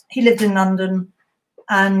 He lived in London,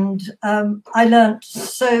 and I learnt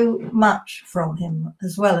so much from him,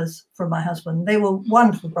 as well as from my husband. They were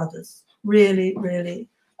wonderful brothers. Really, really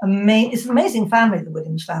amazing. It's an amazing family, the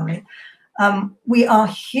Williams family. We are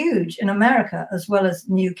huge in America as well as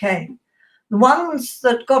in the UK. The ones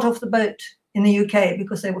that got off the boat in the UK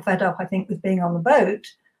because they were fed up, I think, with being on the boat,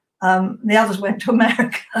 the others went to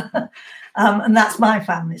America. And that's my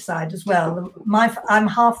family side as well. I'm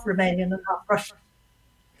half Romanian and half Russian.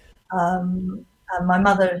 And my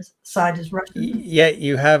mother's side is Russian. Yet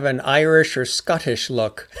you have an Irish or Scottish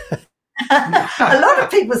look. A lot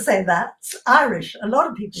of people say that. It's Irish. A lot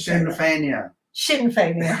of people say that. FAYNIA.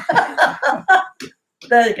 FAYNIA.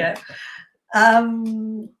 There you go.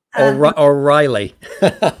 Or Riley.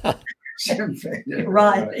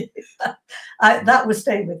 Riley. That will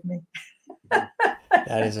stay with me.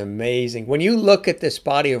 That is amazing. When you look at this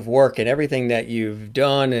body of work and everything that you've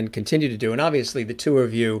done and continue to do, and obviously the two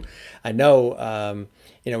of you, I know,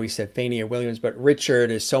 we said FAYNIA Williams, but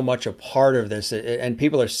Richard is so much a part of this. And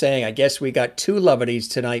people are saying, I guess we got 2 Lovities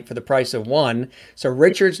tonight for the price of 1. So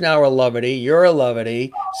Richard's now a Lovity, you're a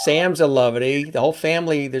Lovity, Sam's a Lovity, the whole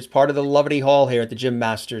family. There's part of the Lovity Hall here at the Jim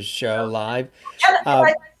Masters Show live. Can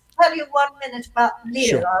I tell you 1 minute about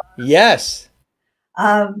Leo? Sure. Yes.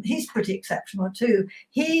 He's pretty exceptional too.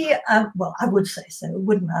 Well, I would say so,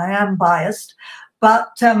 wouldn't I? I am biased,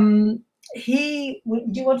 but do you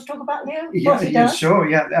want to talk about Leo? Yeah, sure.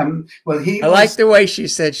 Yeah. Well, I like the way she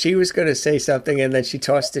said she was going to say something and then she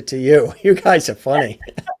tossed it to you. You guys are funny.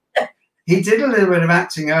 He did a little bit of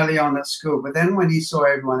acting early on at school, but then when he saw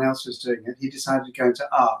everyone else was doing it, he decided to go into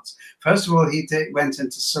art. First of all, went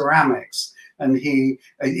into ceramics, and he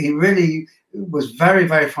really was very,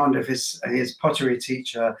 very fond of his pottery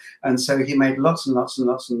teacher, and so he made lots and lots and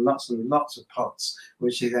lots and lots and lots of pots,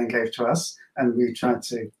 which he then gave to us, and we tried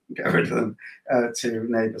to get rid of them to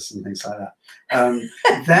neighbours and things like that.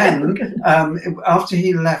 Then, after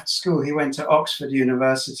he left school, he went to Oxford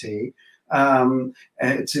University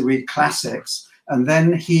to read classics, and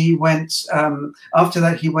then he went. After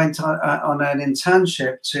that, he went on an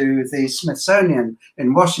internship to the Smithsonian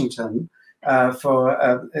in Washington. For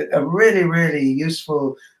a really, really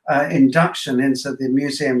useful induction into the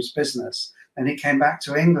museum's business. and he came back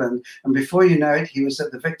to England. And before you know it, he was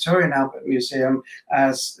at the Victoria and Albert Museum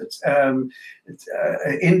as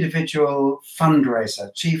individual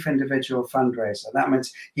fundraiser, chief individual fundraiser. That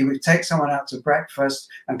means he would take someone out to breakfast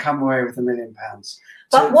and come away with £1 million.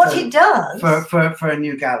 But what he does for a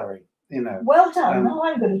new gallery, you know. Well done. Now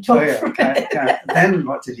I'm going to talk for a minute. Then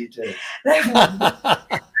what did he do?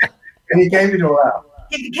 And he gave it all up.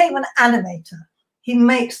 He became an animator. He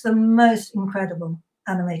makes the most incredible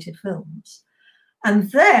animated films.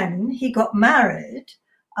 And then he got married,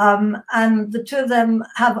 and the two of them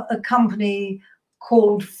have a company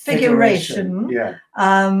called Figuration. Yeah.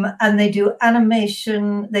 And they do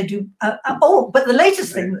animation. They do, but the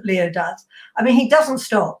latest thing that Leo does, I mean, he doesn't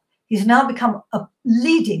stop. He's now become a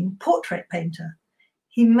leading portrait painter.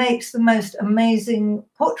 He makes the most amazing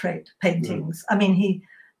portrait paintings. I mean, he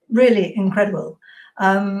really incredible.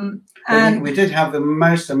 And we did have the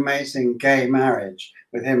most amazing gay marriage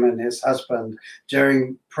with him and his husband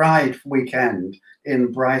during Pride weekend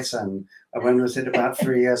in Brighton. When was it? About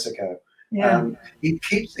 3 years ago. Yeah.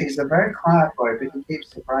 He's a very quiet boy, but he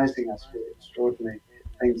keeps surprising us with extraordinary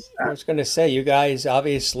things. I was going to say, you guys,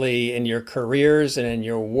 obviously, in your careers and in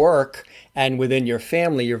your work and within your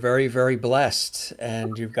family, you're very, very blessed,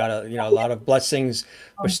 and you've got a lot of blessings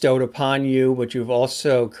bestowed upon you. But you've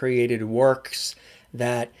also created works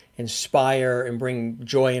that inspire and bring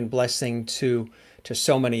joy and blessing to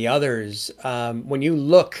so many others. When you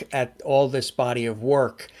look at all this body of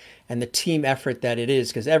work and the team effort that it is,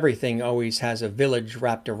 because everything always has a village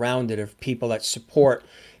wrapped around it of people that support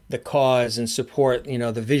the cause and support,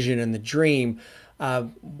 the vision and the dream.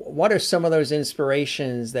 What are some of those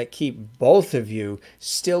inspirations that keep both of you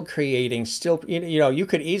still creating, you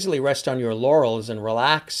could easily rest on your laurels and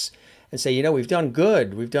relax and say, we've done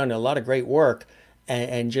good. We've done a lot of great work,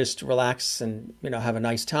 and just relax and, have a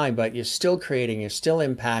nice time, but you're still creating, you're still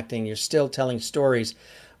impacting, you're still telling stories.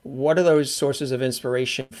 What are those sources of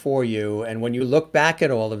inspiration for you? And when you look back at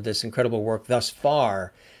all of this incredible work thus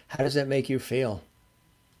far, how does that make you feel?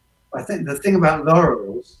 I think the thing about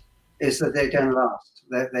laurels is that they don't last.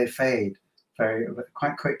 They fade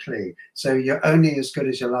quite quickly. So you're only as good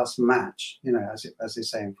as your last match, as they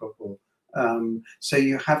say in football. So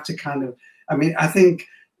you have to I think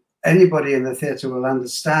anybody in the theatre will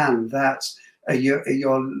understand that your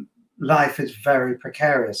life is very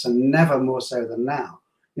precarious, and never more so than now.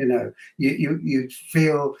 You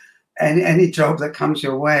feel any job that comes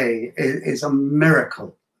your way is a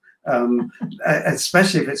miracle,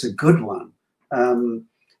 especially if it's a good one.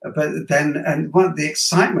 But then, and the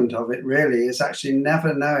excitement of it really is actually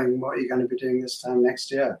never knowing what you're going to be doing this time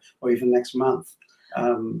next year or even next month.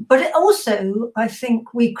 But it also, I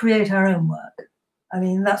think we create our own work. I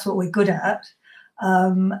mean, that's what we're good at.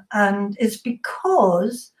 And it's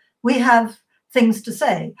because we have things to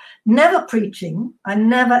say. Never preaching. I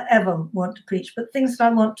never, ever want to preach, but things that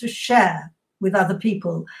I want to share with other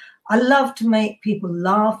people. I love to make people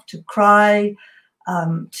laugh, to cry,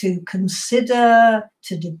 to consider,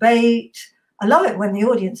 to debate. I love it when the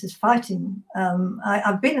audience is fighting.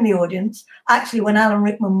 I've been in the audience, actually, when Alan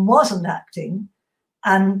Rickman wasn't acting,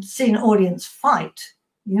 and seen an audience fight,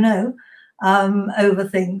 over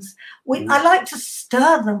things. I like to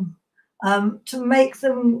stir them, to make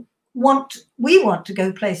them we want to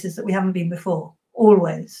go places that we haven't been before,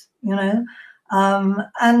 always,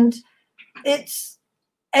 and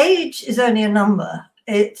age is only a number.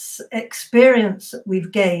 It's experience that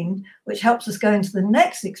we've gained, which helps us go into the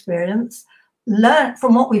next experience, learn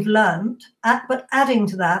from what we've learned, but adding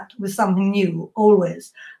to that with something new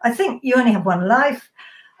always. I think you only have one life.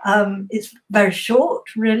 It's very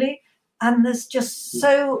short, really, and there's just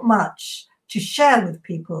so much to share with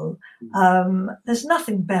people. There's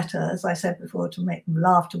nothing better, as I said before, to make them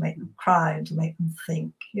laugh, to make them cry, and to make them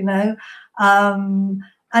think,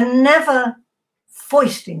 and never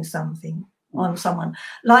foisting something on someone.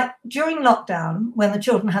 Like during lockdown, when the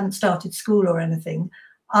children hadn't started school or anything,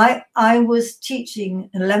 I was teaching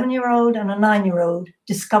an 11-year-old and a 9-year-old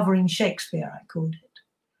discovering Shakespeare, I called it.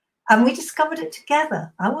 And we discovered it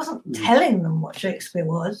together. I wasn't telling them what Shakespeare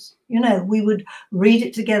was. We would read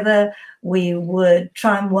it together. We would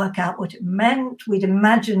try and work out what it meant. We'd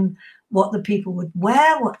imagine what the people would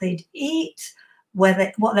wear, what they'd eat, what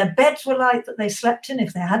their beds were like that they slept in,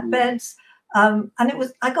 if they had beds. And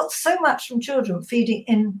I got so much from children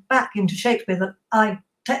feeding back into Shakespeare that I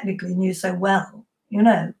technically knew so well,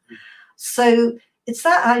 So it's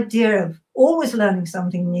that idea of always learning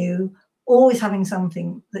something new, always having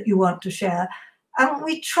something that you want to share. And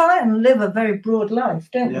we try and live a very broad life,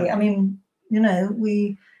 don't we? I mean,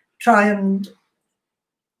 we try and,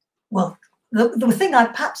 well, the thing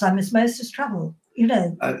perhaps I miss most is travel. you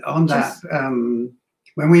know. On that,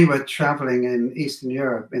 when we were traveling in Eastern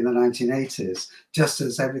Europe in the 1980s, just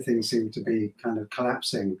as everything seemed to be kind of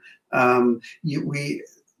collapsing, we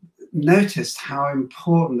noticed how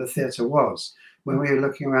important the theatre was when we were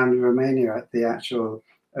looking around in Romania at the actual,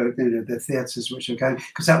 the theatres which were going,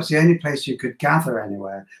 because that was the only place you could gather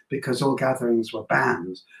anywhere, because all gatherings were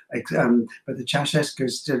banned. But the Ceausescu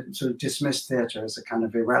sort of dismissed theatre as a kind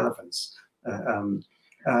of irrelevance.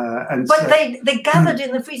 But so, they gathered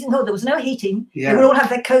in the freezing cold. There was no heating. Yeah. They would all have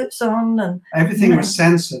their coats on, and everything was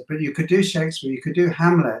censored. But you could do Shakespeare, you could do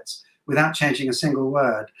Hamlet without changing a single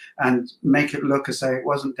word, and make it look as though it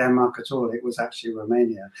wasn't Denmark at all. It was actually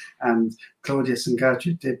Romania. And Claudius and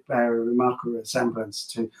Gertrude did bear a remarkable resemblance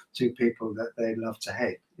to two people that they love to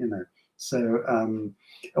hate. You know. So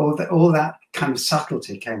all that kind of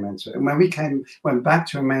subtlety came into it. And when we went back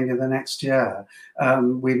to Romania the next year,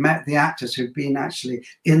 we met the actors who'd been actually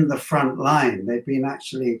in the front line. They'd been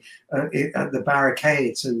actually at the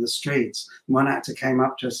barricades in the streets. One actor came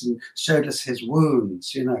up to us and showed us his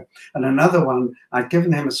wounds, you know. And another one, I'd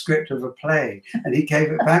given him a script of a play, and he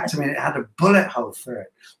gave it back to me, and it had a bullet hole through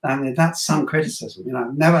it. I mean, that's some criticism. You know,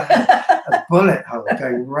 I've never had a bullet hole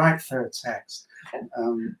going right through a text.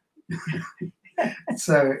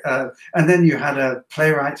 So, and then you had a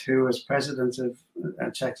playwright who was president of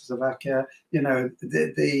Czechoslovakia. You know,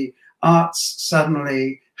 the arts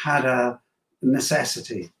suddenly had a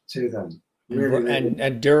necessity to them. Really.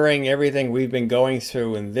 And during everything we've been going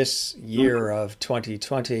through in this year of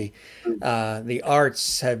 2020, the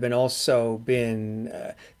arts have been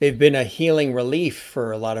they've been a healing relief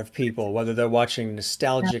for a lot of people, whether they're watching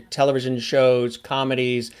nostalgic television shows,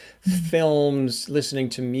 comedies, films, listening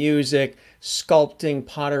to music, sculpting,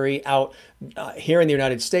 pottery. Out here in the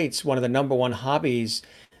United States, one of the #1 hobbies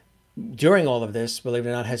during all of this, believe it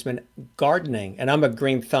or not, has been gardening. And I'm a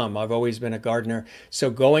green thumb. I've always been a gardener. So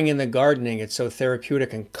going in the gardening, it's so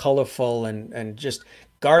therapeutic and colorful, and just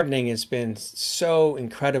gardening has been so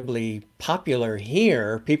incredibly popular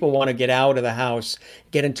here. People want to get out of the house,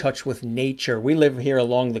 get in touch with nature. We live here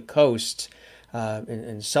along the coast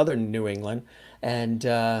in southern New England. And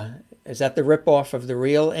is that the ripoff of the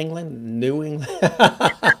real England? New England?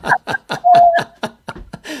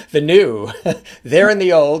 The new. They're in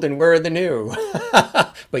the old and we're in the new.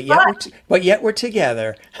 but yet we're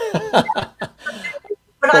together.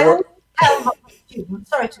 But I always tell my students,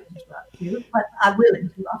 sorry to interrupt you, but I will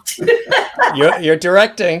interrupt you. You're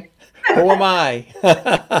directing. Who am I?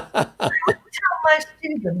 I tell my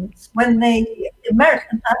students when I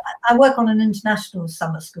work on an international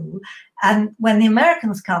summer school, and when the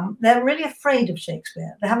Americans come, they're really afraid of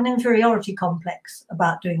Shakespeare. They have an inferiority complex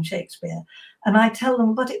about doing Shakespeare. And I tell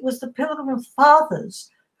them, but it was the Pilgrim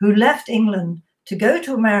Fathers who left England to go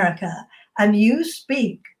to America, and you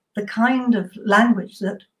speak the kind of language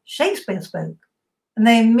that Shakespeare spoke. And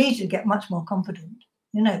they immediately get much more confident,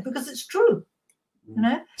 you know, because it's true. You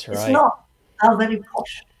know, That's right. It's not our very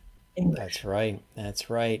posh English. That's right.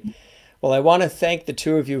 That's right. Well, I want to thank the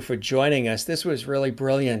two of you for joining us. This was really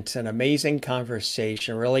brilliant, an amazing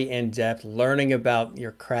conversation, really in-depth, learning about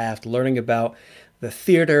your craft, learning about the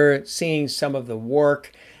theater, seeing some of the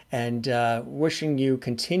work, and wishing you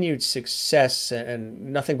continued success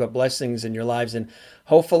and nothing but blessings in your lives. And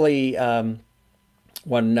hopefully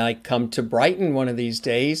when I come to Brighton one of these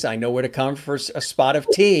days, I know where to come for a spot of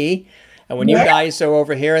tea. And when you guys are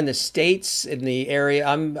over here in the States, in the area,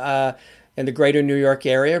 I'm in the greater New York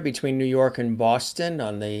area, between New York and Boston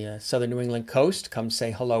on the southern New England coast, come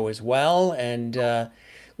say hello as well. And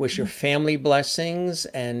wish your family blessings.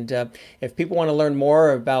 And if people want to learn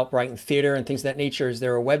more about Brighton Theatre and things of that nature, is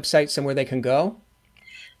there a website somewhere they can go?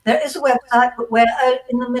 There is a website, but we're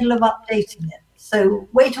in the middle of updating it. So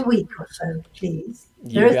wait a week or so, please.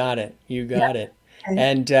 You got it. You got it. Okay.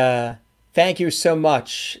 And thank you so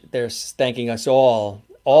much. They're thanking us all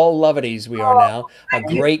lovities we are now. A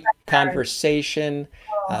great conversation.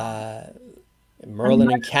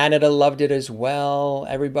 Merlin in Canada loved it as well.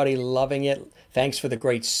 Everybody loving it. Thanks for the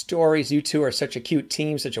great stories. You two are such a cute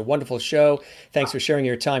team, such a wonderful show. Thanks for sharing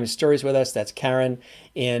your time and stories with us. That's Karen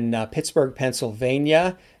in Pittsburgh,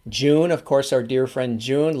 Pennsylvania. June, of course, our dear friend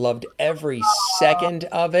June, loved every second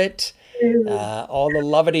of it. All the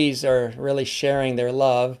lovities are really sharing their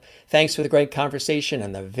love. Thanks for the great conversation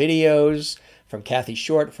and the videos from Kathy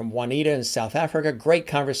Short, from Juanita in South Africa. Great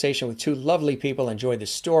conversation with two lovely people. Enjoyed the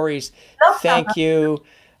stories. Thank you.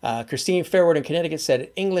 Christine Fairwood in Connecticut said,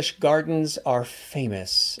 English gardens are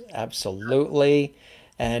famous. Absolutely.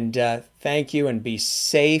 And thank you, and be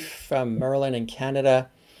safe from Merlin in Canada.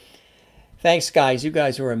 Thanks, guys. You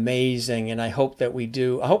guys were amazing, and I hope that we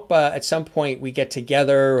do. I hope at some point we get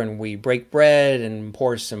together and we break bread and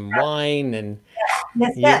pour some wine, and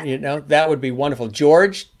Yes. you know, that would be wonderful.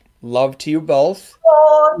 George, love to you both.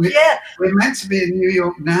 Oh, yeah. We're meant to be in New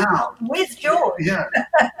York now. With George. Yeah.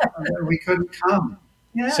 We couldn't come.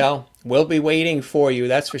 Yeah. So we'll be waiting for you,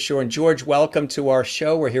 that's for sure. And George, welcome to our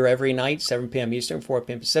show. We're here every night, 7 p.m. Eastern, 4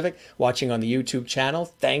 p.m. Pacific, watching on the YouTube channel.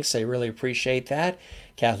 Thanks, I really appreciate that.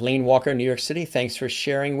 Kathleen Walker, New York City, thanks for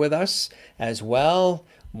sharing with us as well.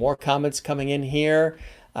 More comments coming in here.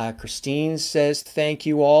 Christine says, thank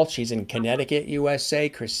you all. She's in Connecticut, USA.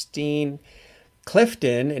 Christine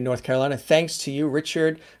Clifton in North Carolina, thanks to you,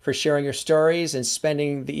 Richard, for sharing your stories and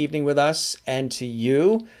spending the evening with us, and to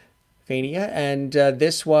you, FAYNIA. And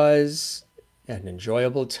this was an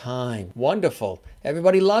enjoyable time. Wonderful.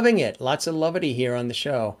 Everybody loving it. Lots of levity here on the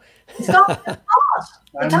show. It's gone so fast.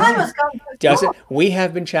 The time has gone so Does it? fast. We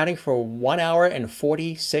have been chatting for 1 hour and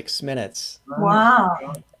 46 minutes.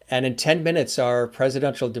 Wow. And in 10 minutes, our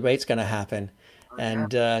presidential debate's going to happen.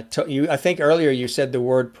 And I think earlier you said the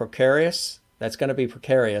word precarious. That's going to be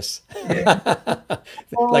precarious.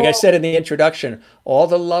 Like I said in the introduction, all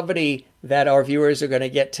the levity that our viewers are going to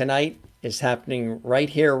get tonight is happening right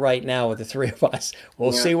here, right now with the three of us.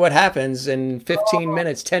 We'll see what happens in 15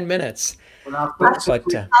 minutes, 10 minutes. Well, But Our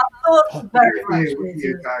thoughts are very much with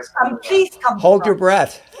you. guys. Please come. hold your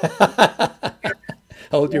breath.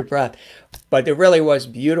 Hold your breath. But it really was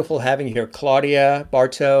beautiful having you here. Claudia,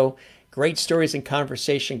 Bartow, great stories and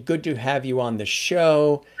conversation. Good to have you on the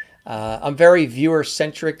show. I'm very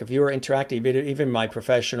viewer-centric, viewer interactive. Even my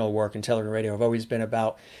professional work in television and radio, I've always been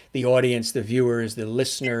about the audience, the viewers, the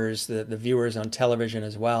listeners, the viewers on television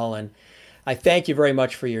as well. And I thank you very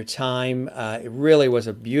much for your time. It really was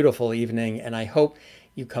a beautiful evening, and I hope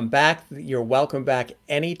you come back. You're welcome back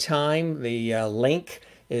anytime. The link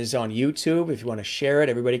is on YouTube. If you want to share it,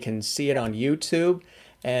 everybody can see it on YouTube.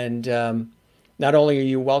 And not only are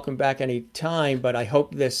you welcome back anytime, but I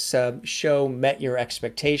hope this show met your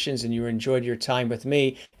expectations and you enjoyed your time with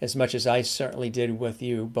me as much as I certainly did with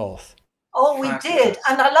you both. Oh, we did.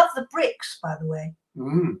 And I love the bricks, by the way.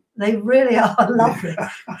 Mm. They really are lovely.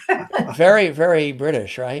 Very, very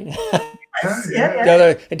British, right? Yeah.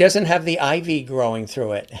 Though it doesn't have the ivy growing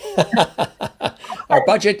through it. Our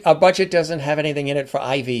budget doesn't have anything in it for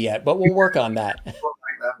ivy yet, but we'll work on that.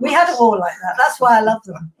 We had a wall like that. That's why I love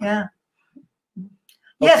them. Yeah.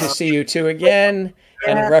 Hope to see you two again.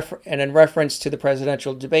 Yeah. And in reference to the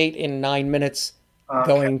presidential debate in 9 minutes,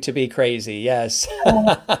 going to be crazy. Yes.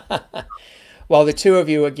 Well, the two of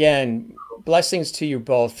you again, blessings to you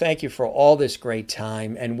both. Thank you for all this great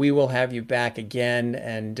time. And we will have you back again,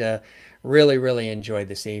 and really, really enjoyed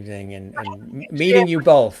this evening and meeting you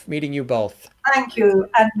both. Thank you.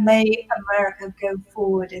 And may America go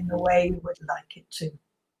forward in the way you would like it to.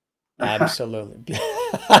 Absolutely.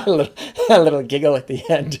 a little giggle at the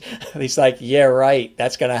end. He's like, yeah, right.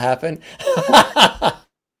 That's going to happen.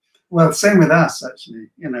 Well, same with us, actually.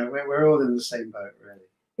 You know, we're all in the same boat, really.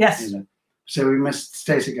 Yes. You know? So we must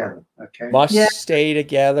stay together, okay? Must stay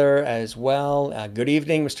together as well. Good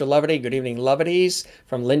evening, Mr. Levity. Good evening, Levities,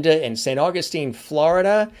 from Linda in St. Augustine,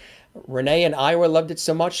 Florida. Renee in Iowa loved it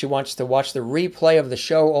so much she wants to watch the replay of the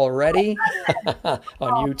show already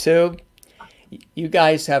on YouTube. You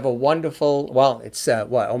guys have a wonderful, well, it's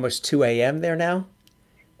what, almost 2 a.m. there now?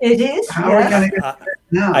 It is. How are we going to get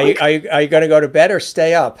now? Are you going to go to bed or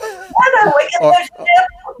stay up? No, we can go to the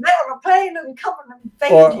airport, get on a plane and come and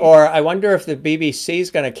invade you. Or I wonder if the BBC is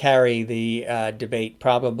going to carry the debate.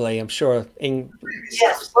 Probably, I'm sure.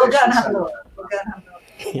 Yes, we'll go and have a look.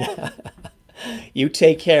 Yeah. You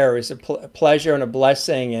take care. It was a pleasure and a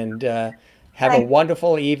blessing, and have a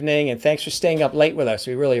wonderful evening. And thanks for staying up late with us.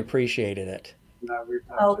 We really appreciated it.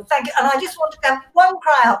 Oh, thank you. And I just want to have one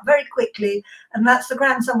cry out very quickly, and that's the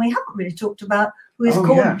grandson we haven't really talked about, who is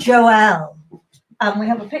called Joel. And we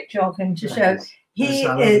have a picture of him to show. He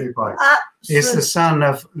is He's the son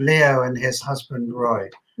of Leo and his husband Roy.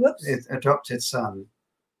 Whoops. His adopted son.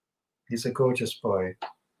 He's a gorgeous boy.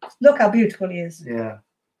 Look how beautiful he is. Yeah.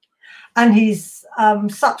 And he's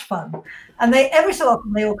such fun. And every so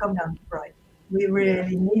often they all come down to Brighton. We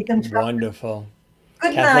really need them to come. Wonderful.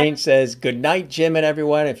 Good Kathleen night. says, good night, Jim and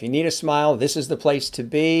everyone. If you need a smile, this is the place to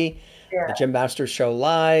be. Yeah. The Jim Masters Show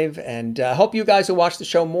live. And I hope you guys will watch the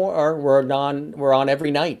show more. We're on every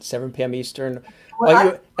night, 7 p.m. Eastern.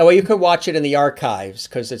 Well, you could watch it in the archives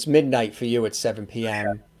because it's midnight for you at 7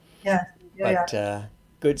 p.m. Yeah. But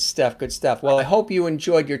good stuff, good stuff. Well, I hope you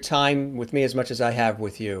enjoyed your time with me as much as I have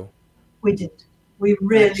with you. We did. We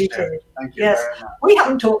really Thanks, Jen. did. Thank you Yes. very much. We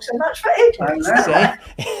haven't talked so much for ages. I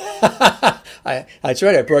know. That's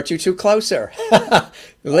right. I brought you two closer.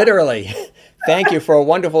 Literally. Thank you for a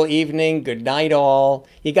wonderful evening. Good night, all.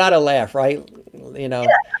 You got to laugh, right? You know,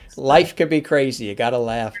 life could be crazy. You got to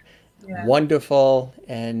laugh. Yeah. Wonderful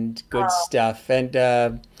and good stuff.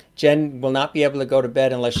 And Jen will not be able to go to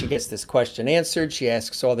bed unless she gets this question answered. She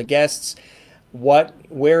asks all the guests,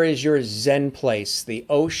 where is your Zen place, the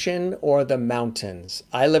ocean or the mountains?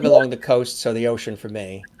 I live along the coast, so the ocean for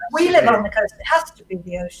me. We live on the coast. It has to be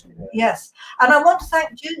the ocean. Yes. And I want to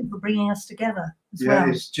thank June for bringing us together as well.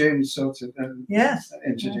 Yes, June sort of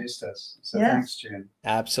introduced us. So thanks, June.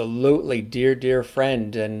 Absolutely. Dear, dear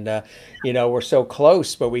friend. And, you know, we're so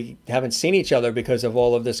close, but we haven't seen each other because of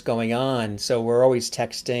all of this going on. So we're always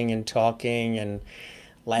texting and talking and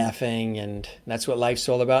laughing, and that's what life's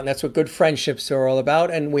all about. And that's what good friendships are all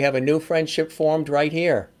about. And we have a new friendship formed right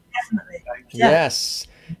here. Definitely. Yes.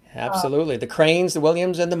 Absolutely. The Cranes, the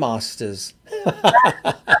Williams, and the Masters.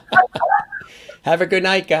 Have a good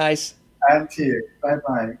night, guys. And to you.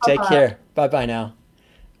 Bye-bye. Take care. Bye-bye now.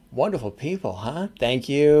 Wonderful people, huh? Thank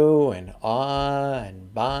you, and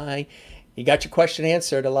and bye. You got your question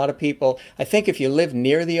answered. A lot of people. I think if you live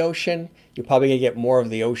near the ocean, you're probably going to get more of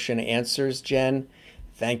the ocean answers, Jen.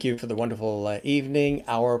 Thank you for the wonderful evening.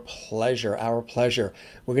 Our pleasure. Our pleasure.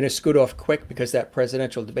 We're going to scoot off quick because that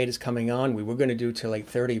presidential debate is coming on. We were going to do till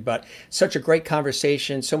 8:30, but such a great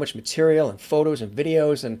conversation, so much material and photos and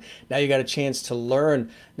videos, and now you got a chance to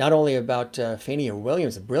learn not only about FAYNIA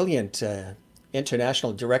Williams, a brilliant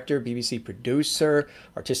international director, BBC producer,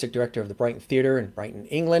 artistic director of the Brighton Theatre in Brighton,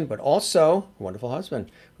 England, but also a wonderful husband,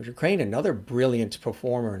 Richard Crane, another brilliant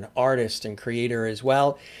performer and artist and creator as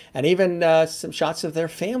well, and even some shots of their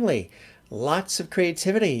family. Lots of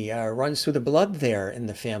creativity runs through the blood there in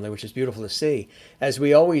the family, which is beautiful to see. As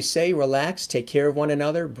we always say, relax, take care of one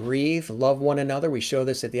another, breathe, love one another. We show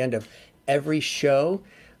this at the end of every show.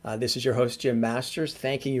 This is your host, Jim Masters,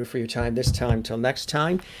 thanking you for your time this time. Till next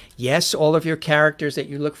time. Yes, all of your characters that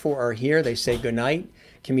you look for are here. They say goodnight.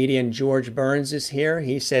 Comedian George Burns is here.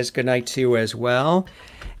 He says goodnight to you as well.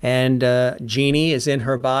 And Jeannie is in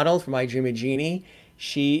her bottle from My Dreamy Jeannie.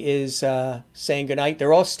 She is saying goodnight.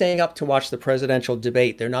 They're all staying up to watch the presidential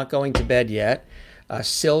debate. They're not going to bed yet.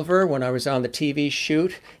 Silver, when I was on the TV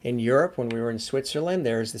shoot in Europe, when we were in Switzerland,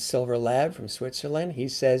 there's the Silver lad from Switzerland. He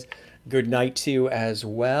says good night to you as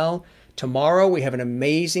well. Tomorrow, we have an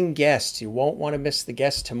amazing guest. You won't want to miss the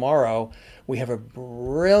guest tomorrow. We have a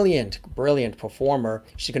brilliant, brilliant performer.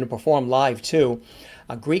 She's going to perform live, too.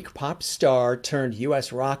 A Greek pop star turned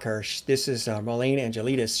U.S. rocker. This is Marlene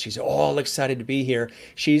Angelidis. She's all excited to be here.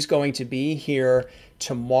 She's going to be here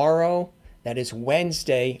tomorrow. That is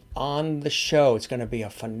Wednesday on the show. It's going to be a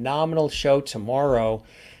phenomenal show tomorrow.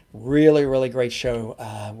 Really, really great show.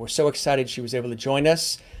 We're so excited she was able to join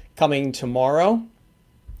us. Coming tomorrow.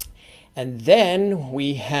 And then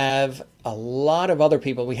we have a lot of other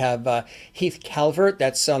people. We have Heath Calvert,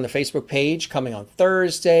 that's on the Facebook page, coming on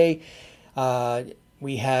Thursday.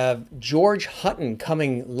 We have George Hutton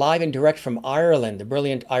coming live and direct from Ireland, the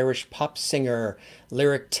brilliant Irish pop singer,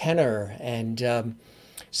 lyric tenor, and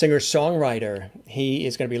singer-songwriter. He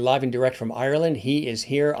is going to be live and direct from Ireland. He is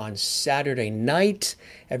here on Saturday night.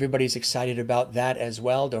 Everybody's excited about that as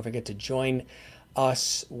well. Don't forget to join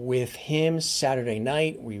us with him Saturday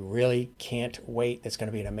night. We really can't wait. It's going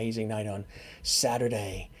to be an amazing night on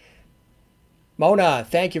Saturday. Mona,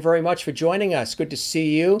 thank you very much for joining us. Good to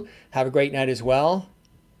see you. Have a great night as well.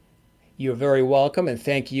 You're very welcome. And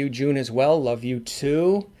thank you, June, as well. Love you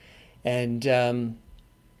too. And Jen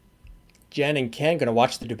and Ken going to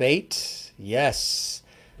watch the debate. Yes,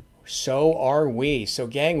 so are we. So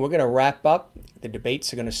gang, we're going to wrap up. The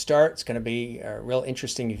debates are going to start. It's going to be a real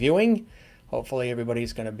interesting viewing. Hopefully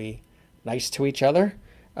everybody's going to be nice to each other.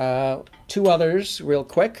 Two others real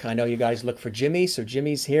quick. I know you guys look for Jimmy, so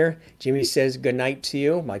Jimmy's here. Jimmy says good night to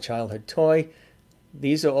you, my childhood toy.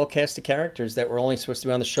 These are all cast of characters that were only supposed to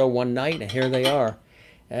be on the show one night, and here they are.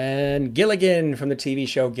 And Gilligan from the TV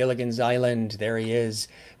show Gilligan's Island. There he is.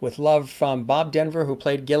 With love from Bob Denver, who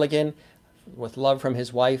played Gilligan. With love from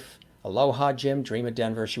his wife, Aloha Jim, Dream of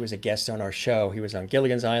Denver. She was a guest on our show. He was on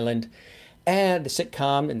Gilligan's Island. And the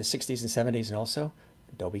sitcom in the 60s and 70s, and also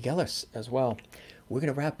Dobie Gillis as well. We're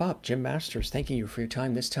going to wrap up. Jim Masters, thanking you for your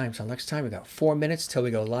time this time. So next time, we got 4 minutes till we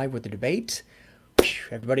go live with the debate.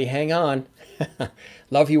 Everybody hang on.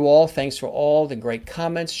 Love you all. Thanks for all the great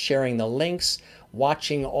comments, sharing the links,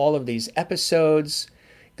 watching all of these episodes.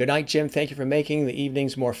 Good night, Jim. Thank you for making the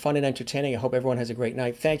evenings more fun and entertaining. I hope everyone has a great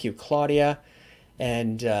night. Thank you, Claudia.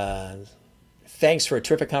 And thanks for a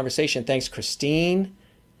terrific conversation. Thanks, Christine.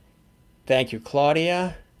 Thank you,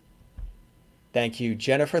 Claudia. Thank you,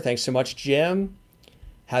 Jennifer. Thanks so much, Jim.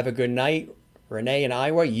 Have a good night. Renee and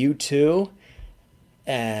Iowa, you too.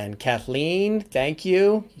 And Kathleen, thank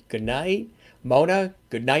you. Good night. Mona,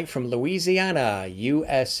 good night from Louisiana,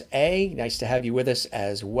 USA. Nice to have you with us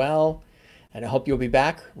as well. And I hope you'll be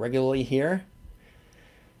back regularly here.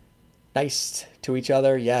 Nice to each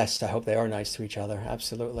other. Yes, I hope they are nice to each other.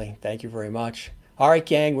 Absolutely. Thank you very much. All right,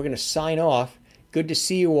 gang, we're going to sign off. Good to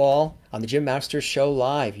see you all on the Jim Masters Show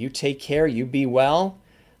Live. You take care. You be well.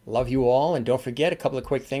 Love you all. And don't forget a couple of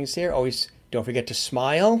quick things here. Always don't forget to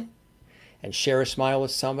smile and share a smile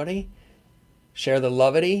with somebody. Share the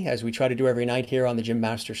lovity as we try to do every night here on the Jim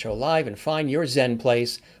Masters Show Live, and find your Zen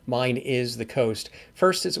place. Mine is the coast.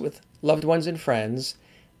 First is with loved ones and friends,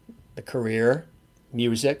 the career,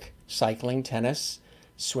 music, cycling, tennis,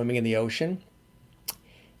 swimming in the ocean,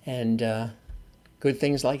 and good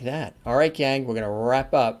things like that. All right, gang, we're going to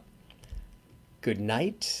wrap up. Good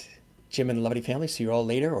night, Jim and the Lovity family. See you all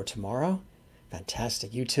later or tomorrow.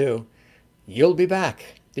 Fantastic. You too. You'll be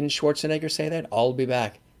back. Didn't Schwarzenegger say that? I'll be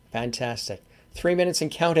back. Fantastic. 3 minutes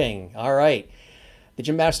and counting. All right. The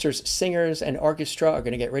Jim Masters singers and orchestra are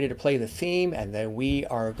going to get ready to play the theme, and then we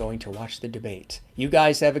are going to watch the debate. You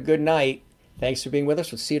guys have a good night. Thanks for being with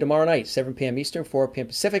us. We'll see you tomorrow night, 7 p.m. Eastern, 4 p.m.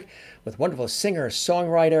 Pacific, with wonderful singer,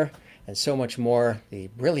 songwriter, and so much more. The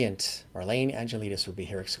brilliant Marlene Angelides will be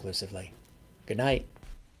here exclusively. Good night.